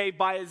be saved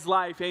by his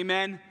life.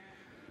 Amen.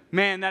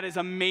 Man, that is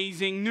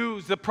amazing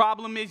news. The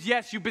problem is,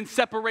 yes, you've been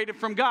separated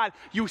from God.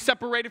 You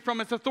separated from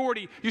his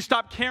authority. You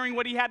stopped caring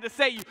what he had to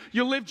say.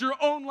 You lived your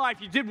own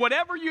life. You did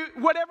whatever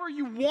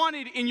you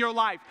wanted in your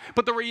life.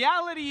 But the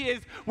reality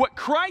is, what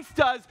Christ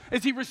does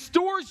is he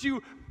restores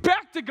you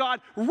back to God,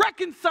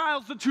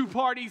 reconciles the two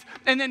parties,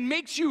 and then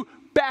makes you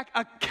back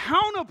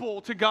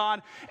accountable to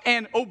God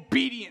and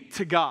obedient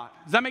to God.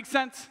 Does that make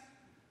sense?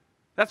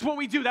 That's what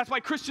we do. That's why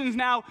Christians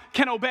now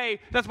can obey.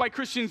 That's why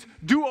Christians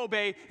do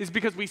obey, is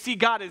because we see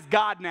God as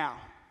God now.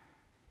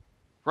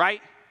 Right?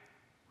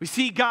 We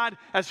see God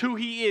as who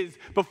he is.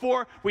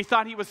 Before, we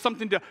thought he was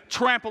something to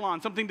trample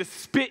on, something to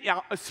spit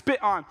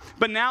on.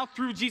 But now,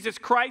 through Jesus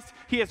Christ,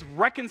 he has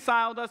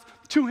reconciled us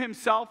to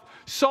himself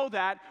so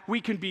that we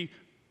can be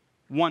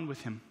one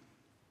with him.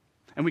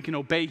 And we can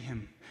obey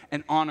him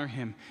and honor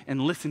him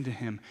and listen to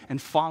him and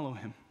follow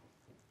him.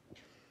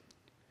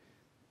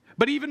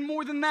 But even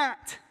more than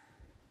that,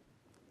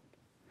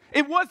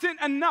 it wasn't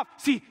enough.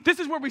 See, this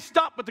is where we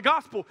stop with the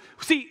gospel.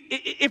 See,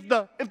 if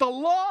the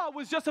law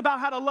was just about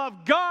how to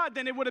love God,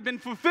 then it would have been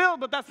fulfilled,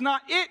 but that's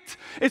not it.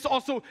 It's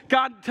also,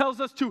 God tells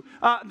us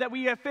that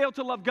we have failed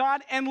to love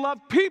God and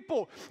love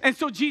people. And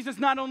so Jesus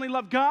not only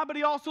loved God, but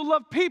he also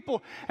loved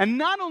people. And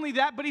not only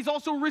that, but he's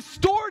also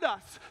restored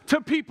us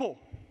to people.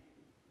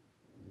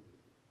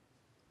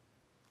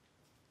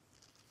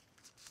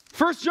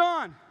 1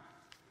 John.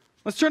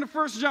 Let's turn to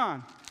 1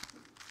 John.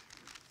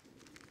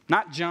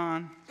 Not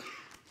John.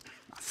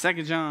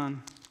 2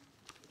 John,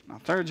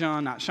 not 3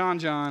 John, not Sean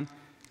John,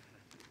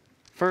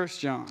 1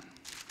 John.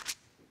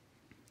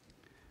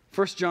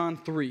 1 John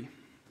 3.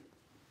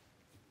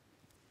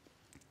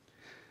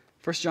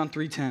 1 John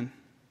 3:10.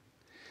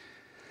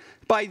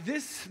 By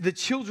this, the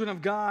children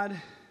of God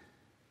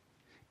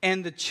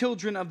and the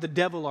children of the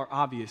devil are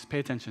obvious. Pay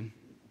attention.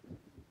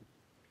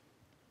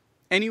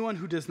 Anyone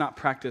who does not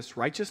practice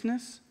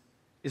righteousness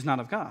is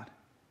not of God,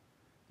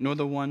 nor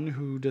the one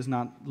who does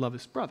not love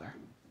his brother.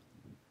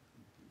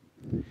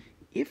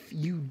 If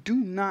you do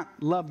not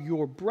love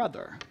your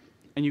brother,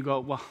 and you go,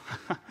 well,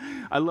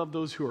 I love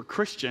those who are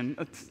Christian,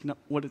 that's not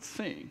what it's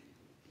saying.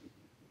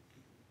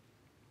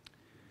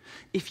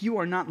 If you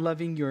are not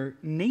loving your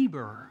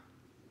neighbor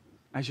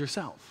as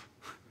yourself,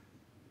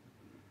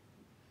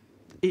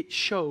 it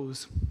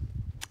shows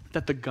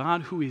that the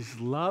God who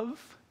is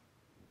love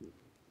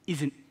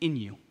isn't in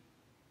you.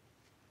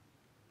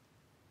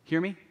 Hear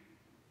me?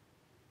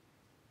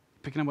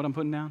 Picking up what I'm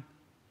putting down?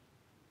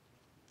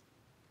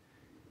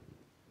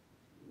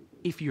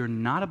 If you're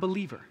not a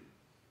believer,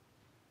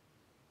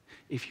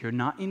 if you're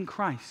not in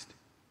Christ,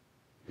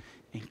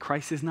 and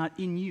Christ is not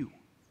in you,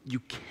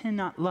 you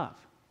cannot love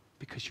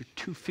because you're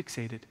too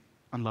fixated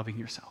on loving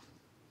yourself.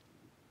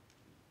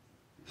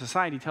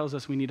 Society tells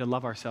us we need to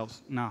love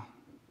ourselves. No,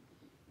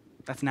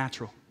 that's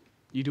natural.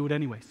 You do it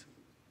anyways.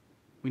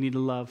 We need to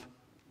love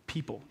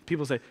people.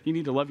 People say, you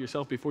need to love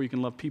yourself before you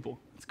can love people.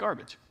 It's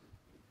garbage.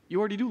 You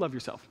already do love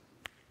yourself.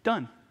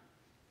 Done.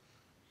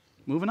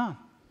 Moving on.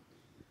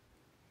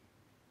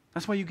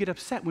 That's why you get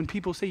upset when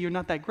people say you're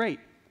not that great,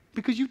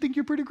 because you think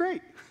you're pretty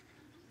great.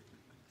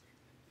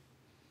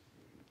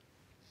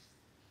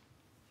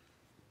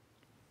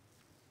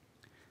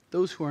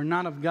 Those who are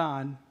not of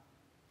God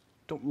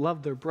don't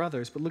love their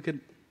brothers. But look at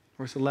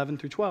verse 11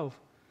 through 12.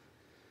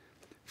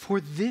 For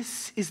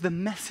this is the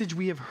message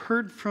we have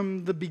heard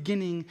from the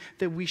beginning,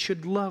 that we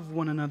should love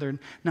one another,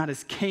 not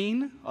as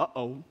Cain.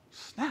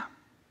 Snap.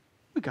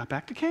 We got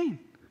back to Cain.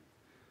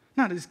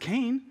 Not as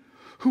Cain,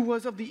 who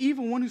was of the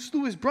evil one, who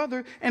slew his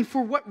brother. And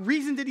for what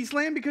reason did he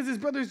slay him? Because his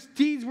brother's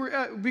deeds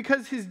were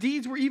because his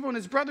deeds were evil and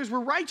his brothers were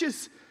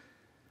righteous.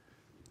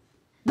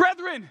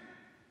 Brethren,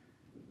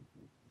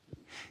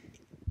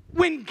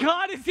 when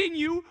God is in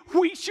you,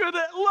 we should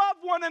love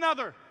one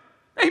another.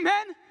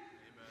 Amen?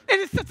 It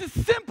is such a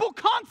simple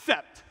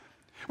concept.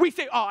 We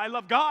say, oh, I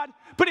love God.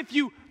 But if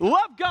you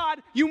love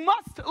God, you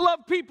must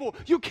love people.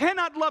 You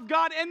cannot love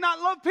God and not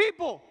love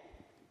people.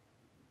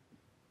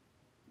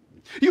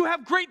 You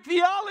have great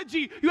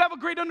theology. You have a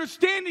great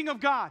understanding of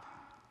God.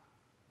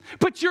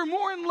 But you're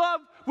more in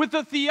love with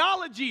the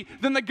theology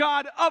than the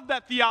God of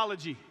that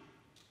theology.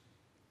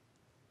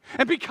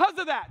 And because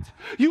of that,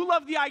 you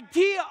love the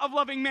idea of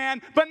loving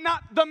man, but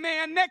not the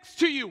man next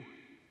to you.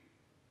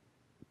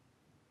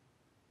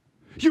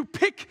 You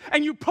pick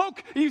and you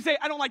poke and you say,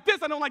 I don't like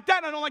this, I don't like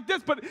that, I don't like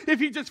this, but if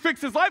he just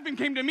fixed his life and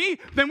came to me,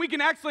 then we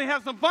can actually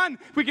have some fun.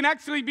 We can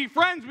actually be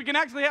friends. We can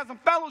actually have some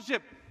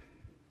fellowship.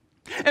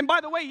 And by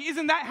the way,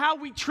 isn't that how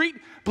we treat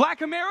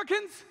black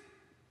Americans?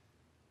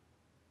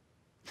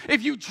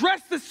 If you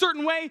dress a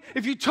certain way,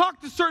 if you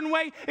talk a certain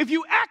way, if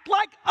you act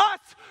like us,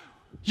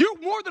 you're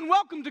more than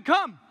welcome to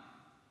come.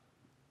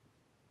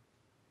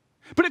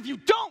 But if you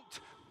don't,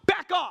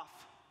 back off.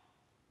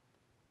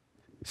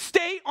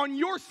 Stay on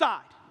your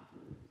side.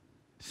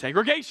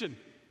 Segregation.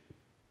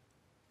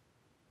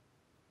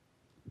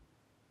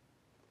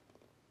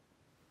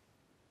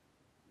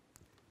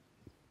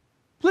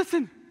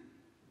 Listen.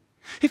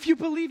 If you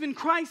believe in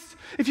Christ,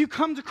 if you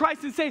come to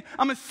Christ and say,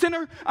 I'm a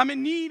sinner, I'm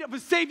in need of a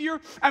Savior,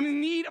 I'm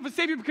in need of a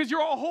Savior because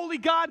you're a holy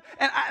God,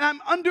 and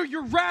I'm under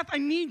your wrath, I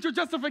need your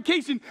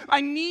justification,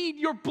 I need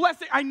your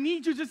blessing, I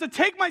need you just to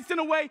take my sin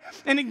away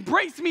and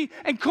embrace me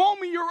and call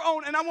me your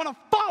own, and I want to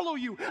follow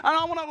you, and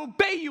I want to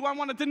obey you, I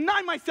want to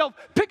deny myself,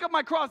 pick up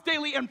my cross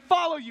daily, and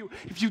follow you.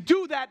 If you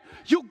do that,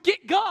 you'll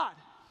get God,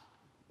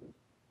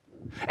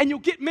 and you'll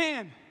get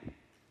man,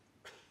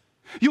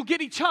 you'll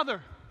get each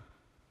other.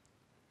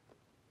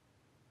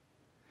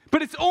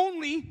 But it's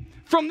only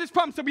from this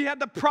problem. So we had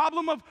the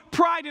problem of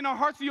pride in our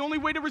hearts. The only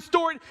way to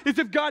restore it is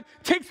if God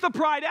takes the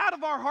pride out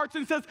of our hearts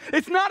and says,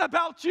 it's not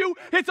about you,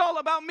 it's all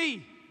about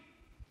me.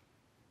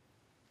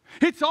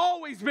 It's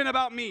always been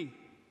about me.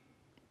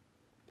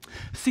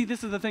 See,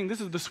 this is the thing.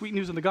 This is the sweet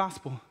news of the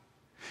gospel.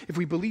 If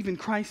we believe in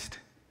Christ,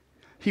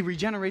 he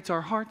regenerates our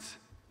hearts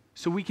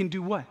so we can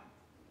do what?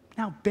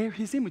 Now bear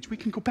his image. We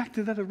can go back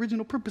to that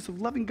original purpose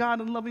of loving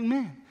God and loving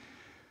man.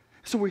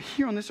 So we're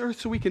here on this earth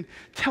so we can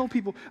tell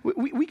people,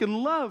 we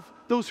can love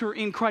those who are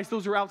in Christ,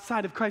 those who are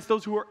outside of Christ,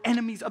 those who are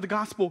enemies of the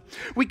gospel.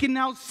 We can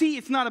now see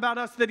it's not about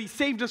us, that he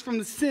saved us from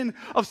the sin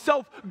of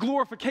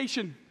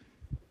self-glorification.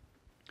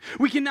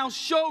 We can now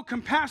show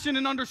compassion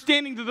and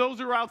understanding to those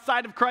who are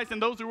outside of Christ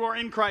and those who are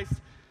in Christ.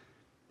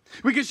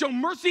 We can show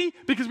mercy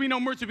because we know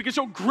mercy. We can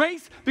show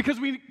grace because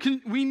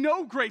we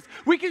know grace.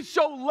 We can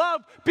show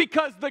love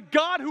because the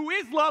God who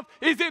is love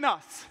is in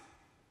us.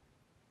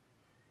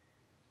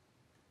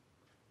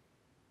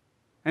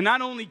 And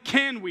not only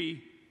can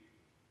we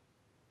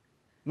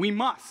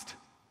must.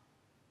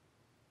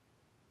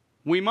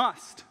 We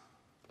must.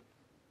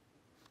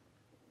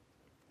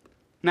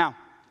 Now,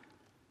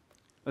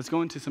 let's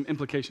go into some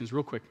implications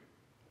real quick.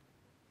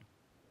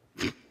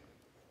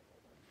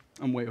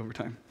 I'm way over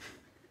time.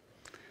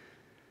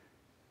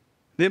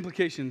 The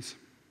implications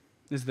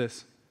is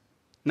this.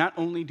 Not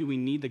only do we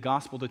need the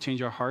gospel to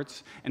change our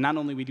hearts, and not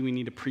only do we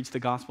need to preach the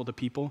gospel to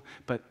people,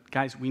 but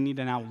guys, we need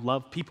to now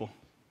love people.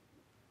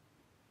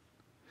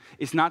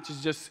 It's not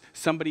just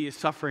somebody is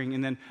suffering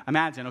and then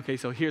imagine, okay,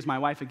 so here's my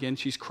wife again.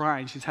 She's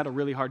crying. She's had a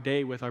really hard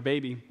day with our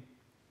baby.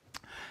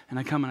 And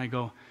I come and I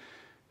go,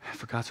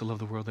 for God so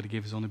loved the world that he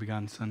gave his only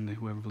begotten son, that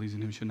whoever believes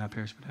in him should not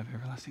perish but have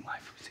everlasting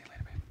life. See you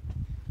later,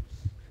 babe.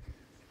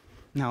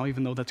 Now,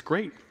 even though that's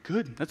great,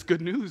 good, that's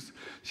good news.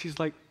 She's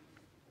like,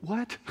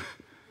 what?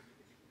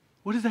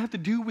 What does that have to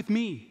do with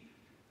me?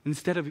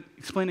 Instead of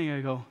explaining, I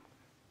go,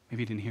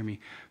 maybe you didn't hear me.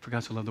 For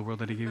God so loved the world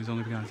that he gave his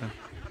only begotten son.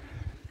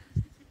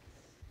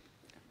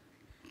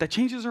 That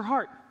changes her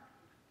heart.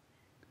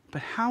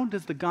 But how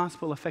does the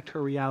gospel affect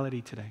her reality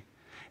today?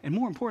 And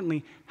more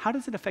importantly, how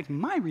does it affect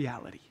my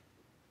reality?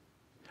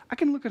 I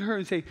can look at her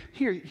and say,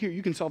 here,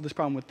 you can solve this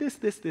problem with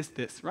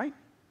this, right?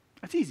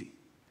 That's easy.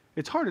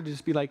 It's harder to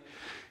just be like,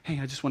 hey,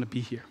 I just want to be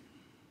here.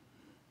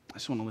 I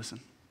just want to listen.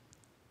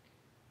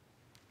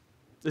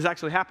 This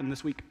actually happened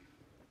this week.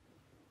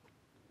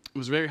 It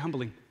was very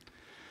humbling.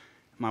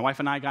 My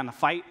wife and I got in a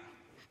fight.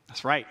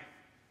 That's right.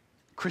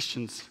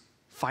 Christians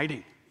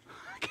fighting.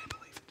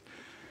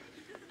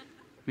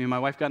 Me and my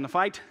wife got in a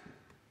fight,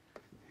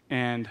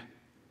 and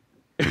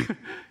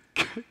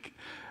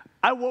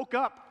I woke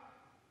up,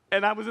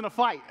 and I was in a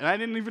fight, and I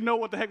didn't even know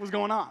what the heck was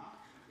going on.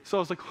 So I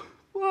was like,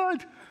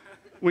 what?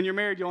 When you're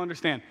married, you'll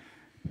understand.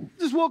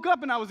 Just woke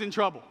up, and I was in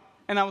trouble.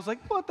 And I was like,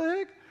 what the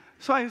heck?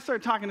 So I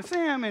started talking to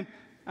Sam, and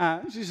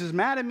she's just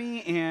mad at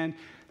me, and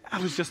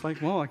I was just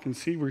like, well, I can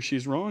see where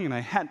she's wrong, and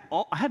I had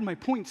my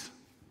points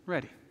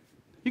ready.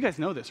 You guys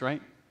know this, right?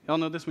 Y'all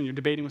know this when you're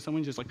debating with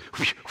someone, just like,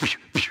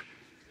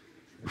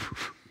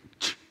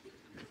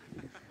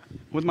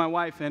 with my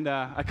wife, and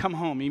I come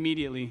home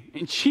immediately,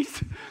 and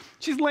she's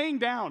laying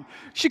down.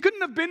 She couldn't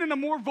have been in a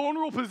more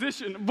vulnerable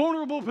position.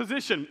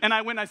 And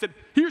I said,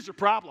 here's your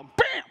problem.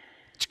 Bam!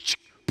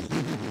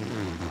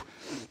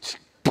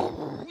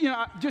 You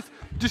know, just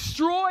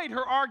destroyed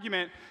her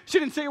argument. She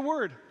didn't say a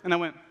word. And I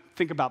went,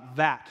 think about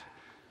that.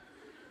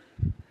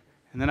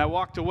 And then I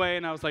walked away,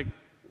 and I was like,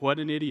 what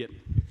an idiot.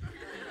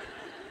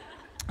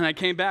 And I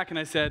came back, and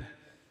I said,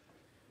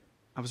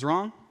 I was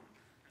wrong.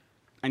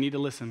 I need to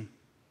listen.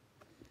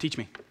 Teach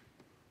me.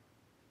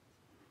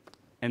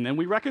 And then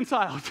we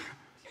reconciled.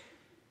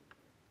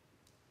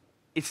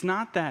 it's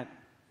not that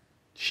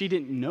she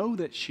didn't know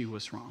that she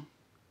was wrong,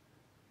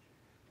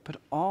 but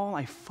all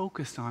I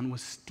focused on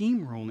was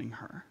steamrolling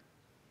her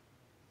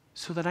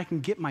so that I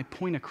can get my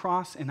point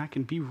across and I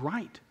can be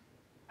right.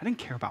 I didn't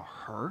care about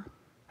her.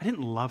 I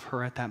didn't love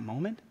her at that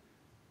moment.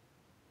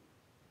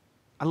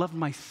 I loved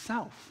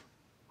myself.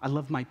 I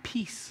loved my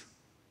peace.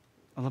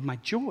 I loved my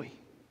joy.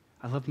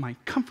 I loved my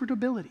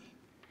comfortability.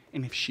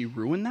 And if she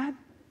ruined that,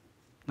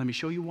 let me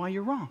show you why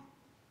you're wrong.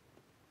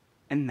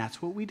 And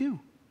that's what we do.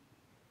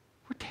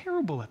 We're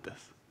terrible at this.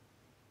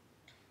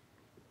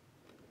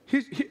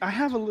 I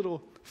have a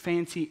little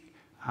fancy,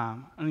 I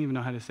don't even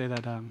know how to say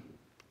that,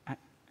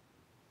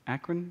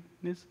 acronym?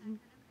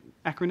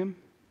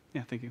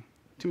 Yeah, thank you.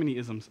 Too many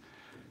isms.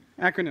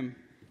 Acronym.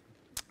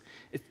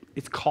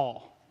 It's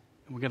call.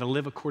 And we're going to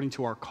live according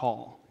to our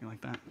call. You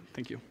like that?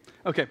 Thank you.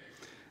 Okay.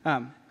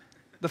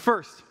 The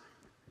first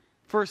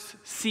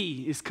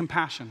C is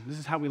compassion. This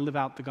is how we live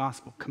out the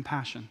gospel.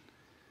 Compassion.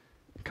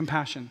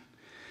 Compassion.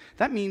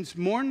 That means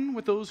mourn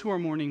with those who are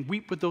mourning,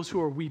 weep with those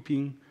who are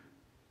weeping.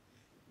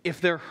 If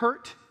they're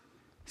hurt,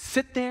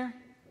 sit there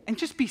and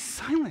just be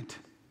silent.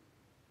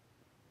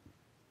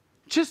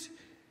 Just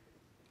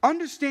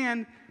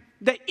understand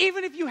that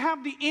even if you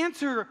have the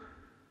answer,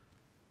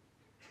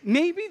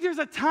 maybe there's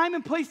a time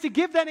and place to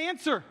give that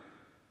answer.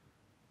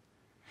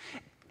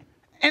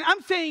 And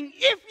I'm saying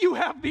if you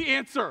have the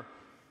answer.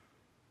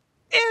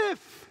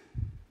 If.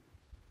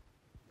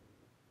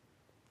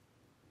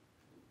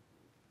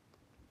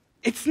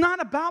 It's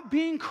not about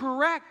being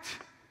correct.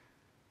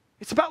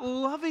 It's about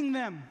loving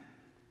them,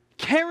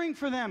 caring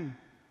for them.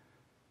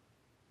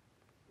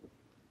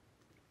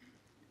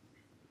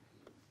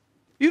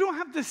 You don't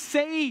have to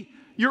say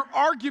your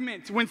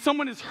argument when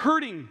someone is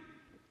hurting.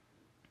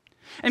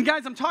 And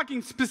guys, I'm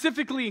talking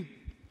specifically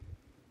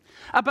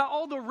about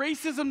all the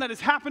racism that has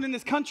happened in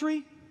this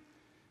country.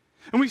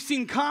 And we've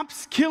seen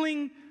cops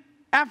killing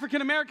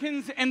African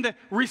Americans, and the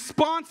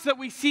response that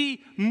we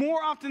see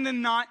more often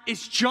than not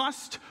is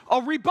just a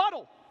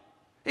rebuttal.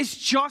 It's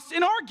just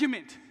an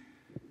argument.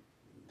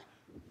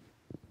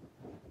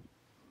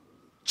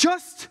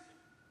 Just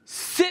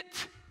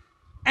sit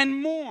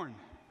and mourn,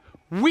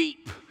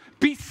 weep,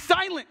 be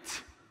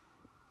silent,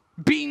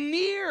 be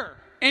near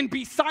and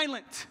be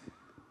silent.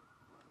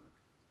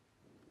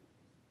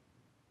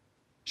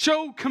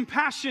 Show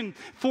compassion,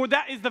 for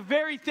that is the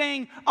very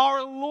thing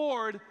our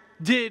Lord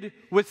did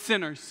with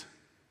sinners.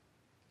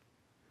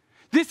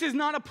 This is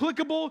not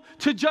applicable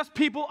to just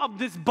people of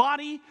this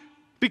body,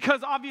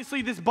 because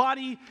obviously this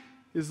body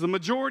is the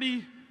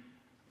majority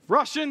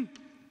Russian.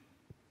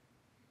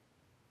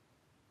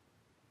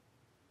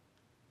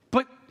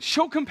 But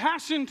show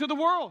compassion to the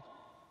world.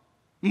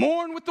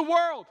 Mourn with the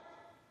world.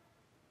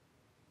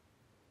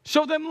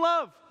 Show them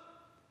love.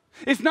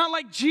 It's not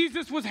like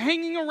Jesus was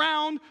hanging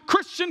around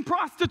Christian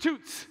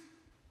prostitutes.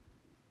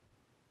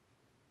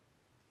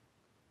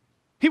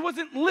 He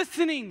wasn't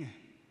listening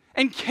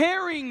and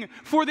caring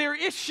for their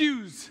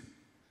issues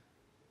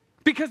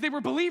because they were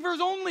believers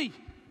only.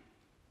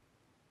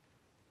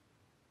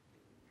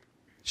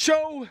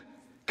 Show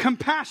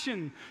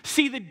compassion.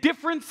 See the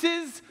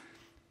differences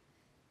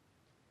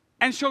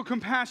and show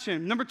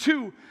compassion. Number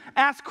 2,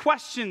 ask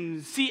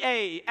questions.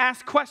 CA,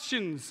 ask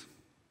questions.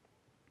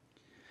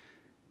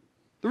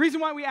 The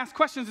reason why we ask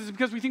questions is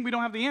because we think we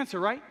don't have the answer,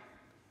 right?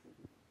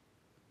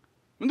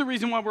 And the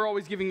reason why we're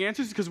always giving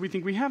answers is because we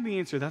think we have the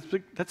answer.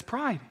 That's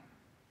pride.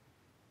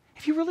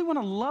 If you really want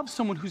to love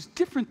someone who's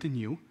different than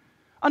you,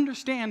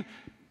 understand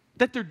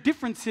that their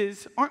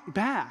differences aren't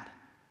bad.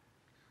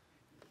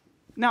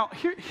 Now,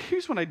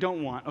 here's what I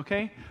don't want,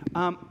 okay?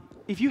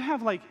 If you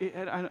have like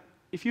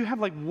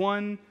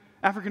one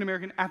African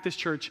American at this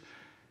church,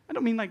 I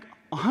don't mean like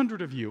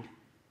 100 of you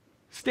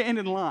stand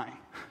in line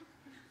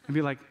and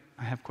be like,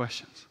 I have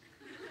questions.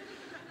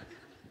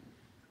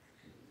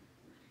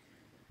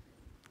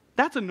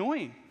 That's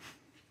annoying.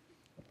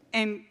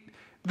 And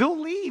they'll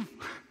leave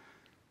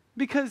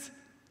because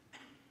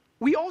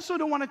we also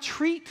don't want to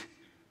treat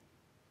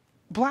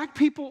black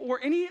people or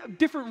any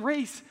different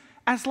race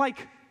as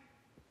like,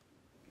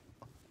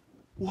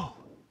 whoa,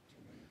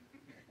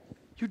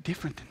 you're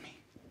different than me.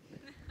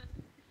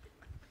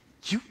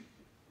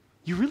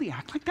 You really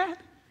act like that?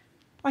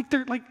 Like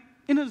they're like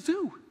in a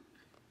zoo.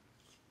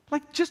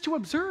 Like just to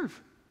observe.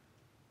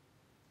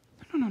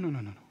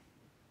 No.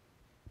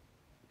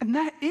 And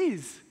that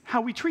is how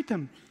we treat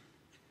them.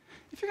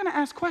 If you're going to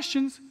ask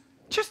questions,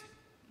 just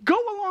go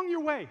along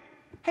your way.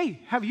 Hey,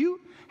 have you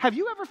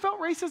ever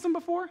felt racism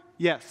before?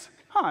 Yes.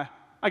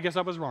 I guess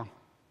I was wrong.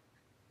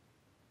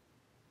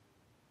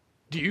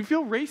 Do you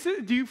feel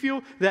racist? Do you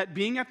feel that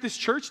being at this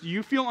church, do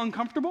you feel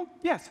uncomfortable?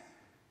 Yes.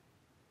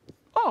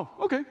 Oh,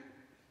 okay.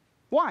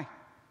 Why?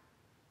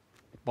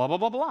 Blah, blah,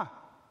 blah, blah.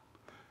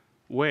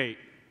 Wait.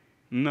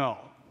 No.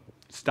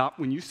 Stop.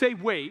 When you say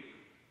wait,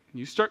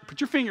 you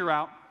put your finger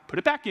out, put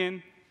it back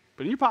in,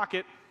 put it in your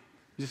pocket,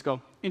 you just go,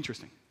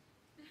 interesting.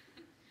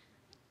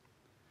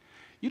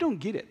 You don't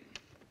get it.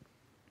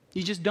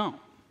 You just don't.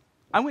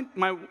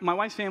 My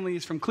wife's family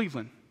is from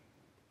Cleveland.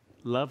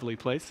 Lovely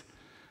place.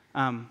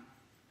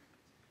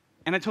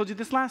 And I told you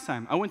this last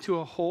time. I went to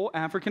a whole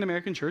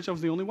African-American church. I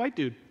was the only white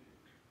dude.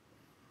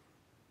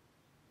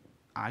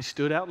 I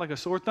stood out like a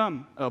sore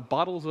thumb.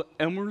 Bottles of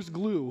Elmer's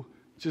glue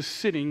just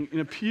sitting in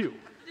a pew.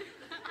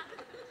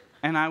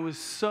 And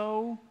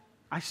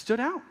I stood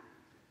out.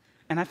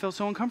 And I felt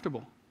so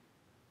uncomfortable.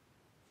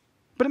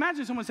 But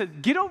imagine someone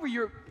said, get over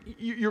your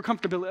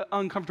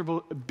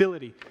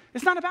uncomfortability.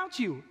 It's not about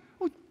you.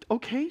 Oh,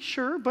 okay,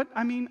 sure, but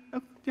I mean,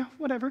 yeah,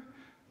 whatever.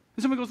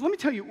 And someone goes, let me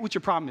tell you what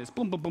your problem is.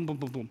 Boom, boom, boom, boom,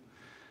 boom, boom.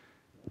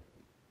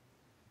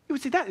 You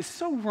would say, that is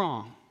so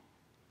wrong.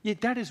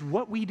 Yet that is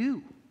what we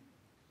do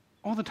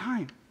all the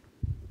time.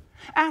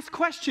 Ask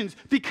questions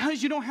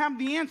because you don't have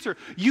the answer.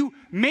 You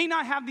may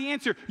not have the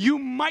answer. You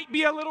might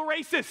be a little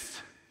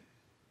racist.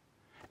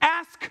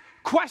 Ask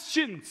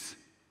questions.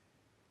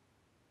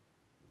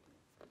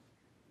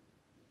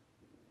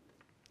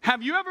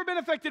 Have you ever been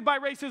affected by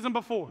racism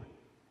before?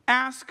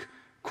 Ask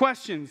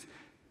questions.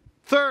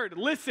 Third,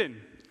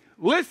 listen.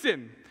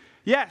 Listen.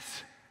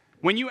 Yes,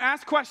 when you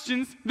ask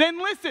questions,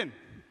 then listen.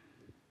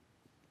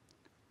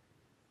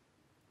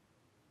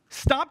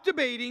 Stop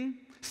debating.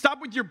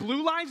 Stop with your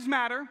blue lives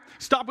matter.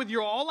 Stop with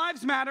your all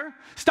lives matter.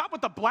 Stop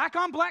with the black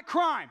on black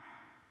crime.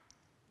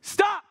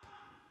 Stop.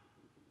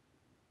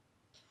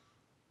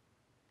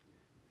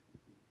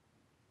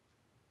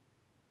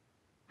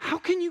 How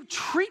can you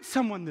treat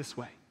someone this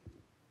way?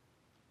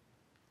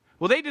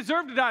 Well, they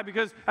deserve to die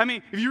because,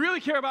 if you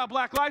really care about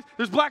black lives,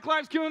 there's black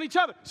lives killing each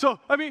other. So,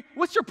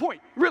 what's your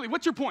point? Really,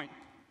 what's your point?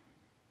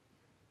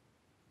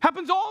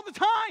 Happens all the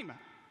time.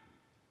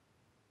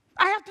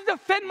 I have to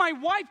defend my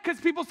wife because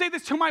people say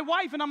this to my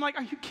wife, and I'm like,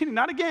 are you kidding?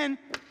 Not again.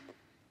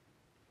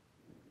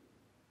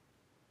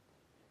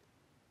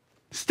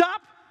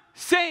 Stop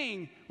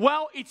saying,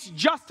 well, it's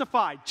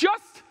justified.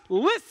 Just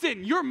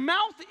listen. Your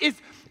mouth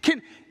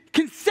can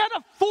set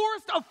a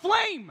forest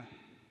aflame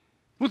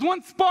with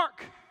one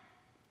spark.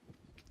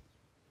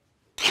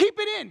 Keep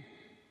it in.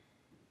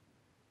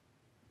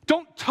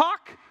 Don't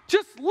talk,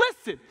 just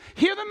listen.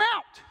 Hear them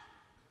out.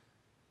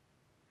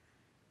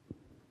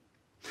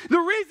 The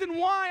reason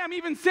why I'm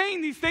even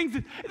saying these things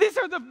is these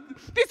are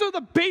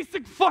the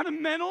basic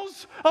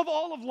fundamentals of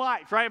all of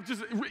life, right? Of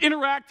just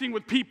interacting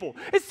with people.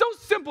 It's so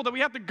simple that we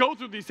have to go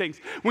through these things.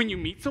 When you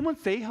meet someone,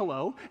 say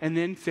hello, and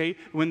then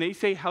when they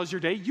say, how's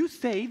your day? You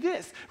say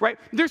this, right?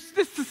 This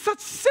is such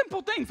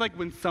simple things. Like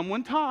when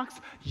someone talks,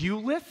 you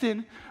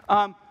listen.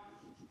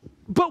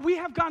 But we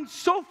have gone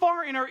so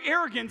far in our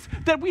arrogance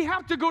that we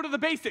have to go to the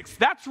basics.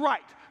 That's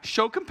right.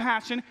 Show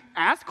compassion,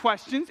 ask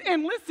questions,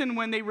 and listen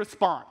when they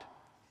respond.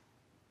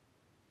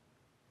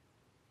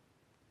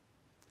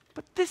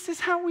 But this is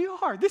how we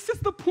are. This is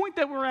the point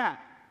that we're at.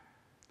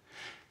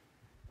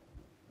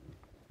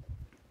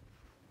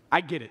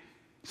 I get it.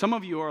 Some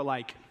of you are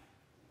like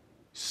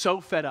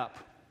so fed up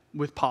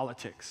with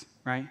politics,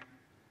 right?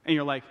 And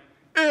you're like,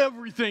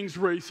 everything's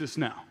racist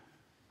now.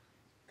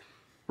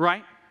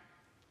 Right?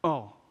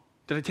 Oh,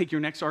 did I take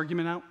your next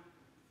argument out?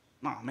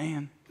 Oh,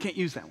 man, can't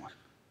use that one.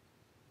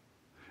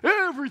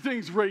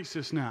 Everything's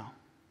racist now.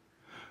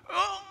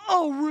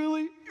 Oh,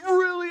 really?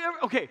 Really?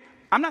 Okay,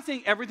 I'm not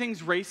saying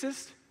everything's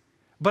racist,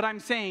 but I'm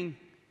saying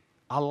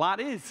a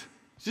lot is.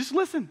 Just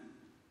listen.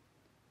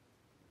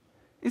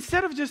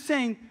 Instead of just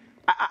saying,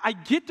 I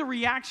get the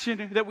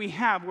reaction that we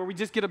have where we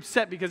just get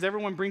upset because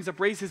everyone brings up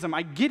racism.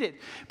 I get it.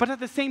 But at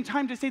the same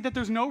time, to say that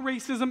there's no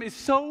racism is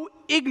so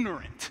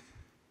ignorant.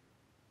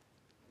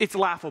 It's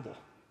laughable.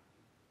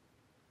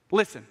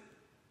 Listen.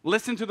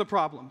 Listen to the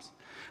problems.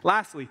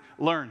 Lastly,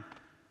 learn.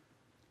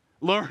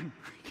 Learn.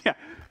 Yeah,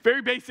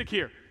 very basic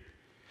here.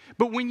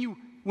 But when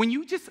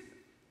you just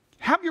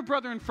have your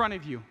brother in front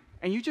of you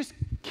and you just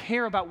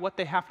care about what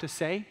they have to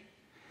say,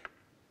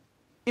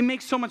 it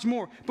makes so much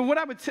more. But what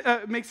I would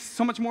makes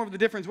so much more of the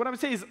difference. What I would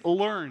say is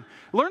learn.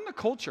 Learn the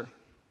culture.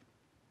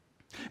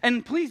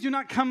 And please do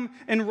not come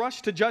and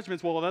rush to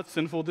judgments. Well, that's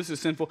sinful. This is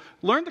sinful.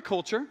 Learn the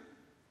culture.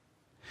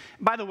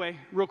 By the way,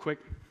 real quick,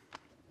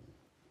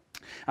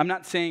 I'm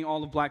not saying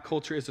all of black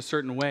culture is a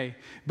certain way,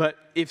 but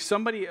if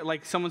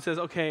someone says,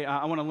 okay,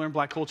 I want to learn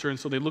black culture, and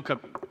so they look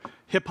up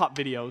hip-hop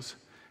videos,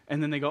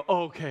 and then they go,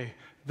 oh, okay,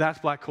 that's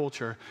black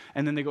culture,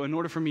 and then they go, in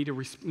order for me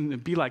to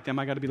be like them,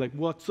 I got to be like,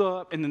 what's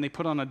up, and then they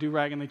put on a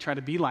do-rag and they try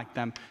to be like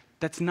them.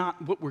 That's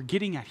not what we're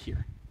getting at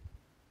here.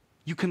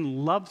 You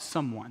can love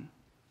someone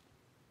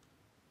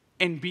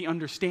and be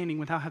understanding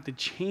without having to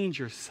change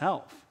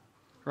yourself,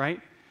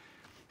 right?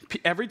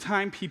 Every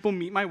time people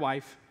meet my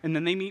wife and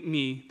then they meet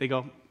me, they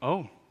go,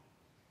 oh.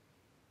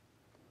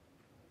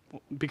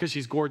 Well, because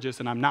she's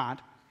gorgeous and I'm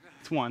not.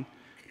 That's one.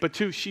 But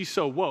two, she's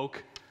so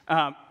woke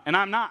and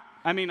I'm not.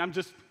 I'm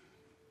just,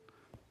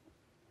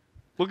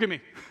 look at me.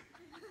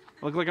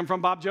 I look like I'm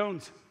from Bob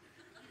Jones.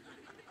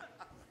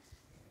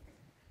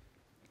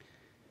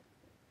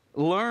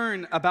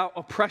 Learn about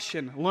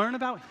oppression. Learn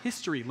about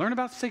history. Learn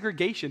about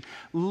segregation.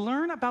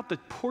 Learn about the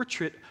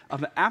portrait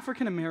of the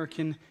African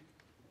American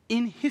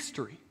in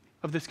history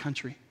of this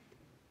country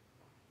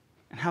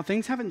and how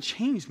things haven't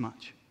changed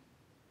much.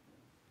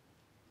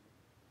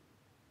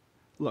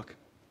 Look,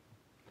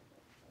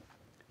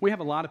 we have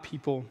a lot of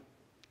people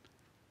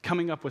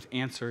coming up with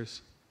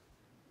answers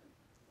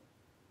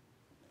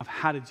of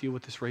how to deal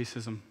with this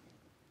racism.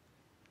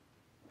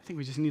 I think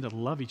we just need to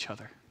love each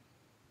other.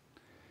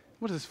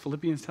 What does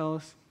Philippians tell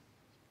us?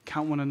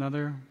 Count one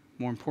another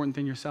more important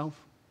than yourself.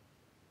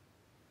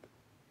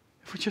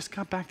 If we just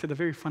got back to the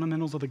very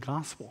fundamentals of the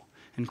gospel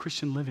and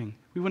Christian living,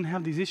 we wouldn't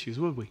have these issues,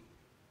 would we?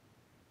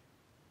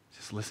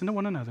 Just listen to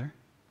one another,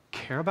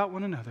 care about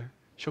one another,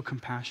 show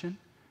compassion,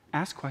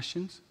 ask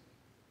questions,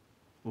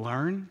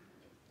 learn,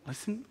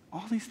 listen,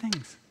 all these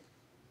things.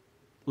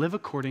 Live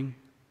according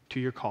to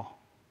your call.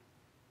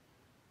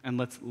 And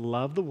let's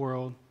love the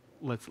world.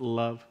 Let's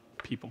love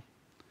people.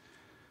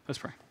 Let's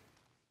pray.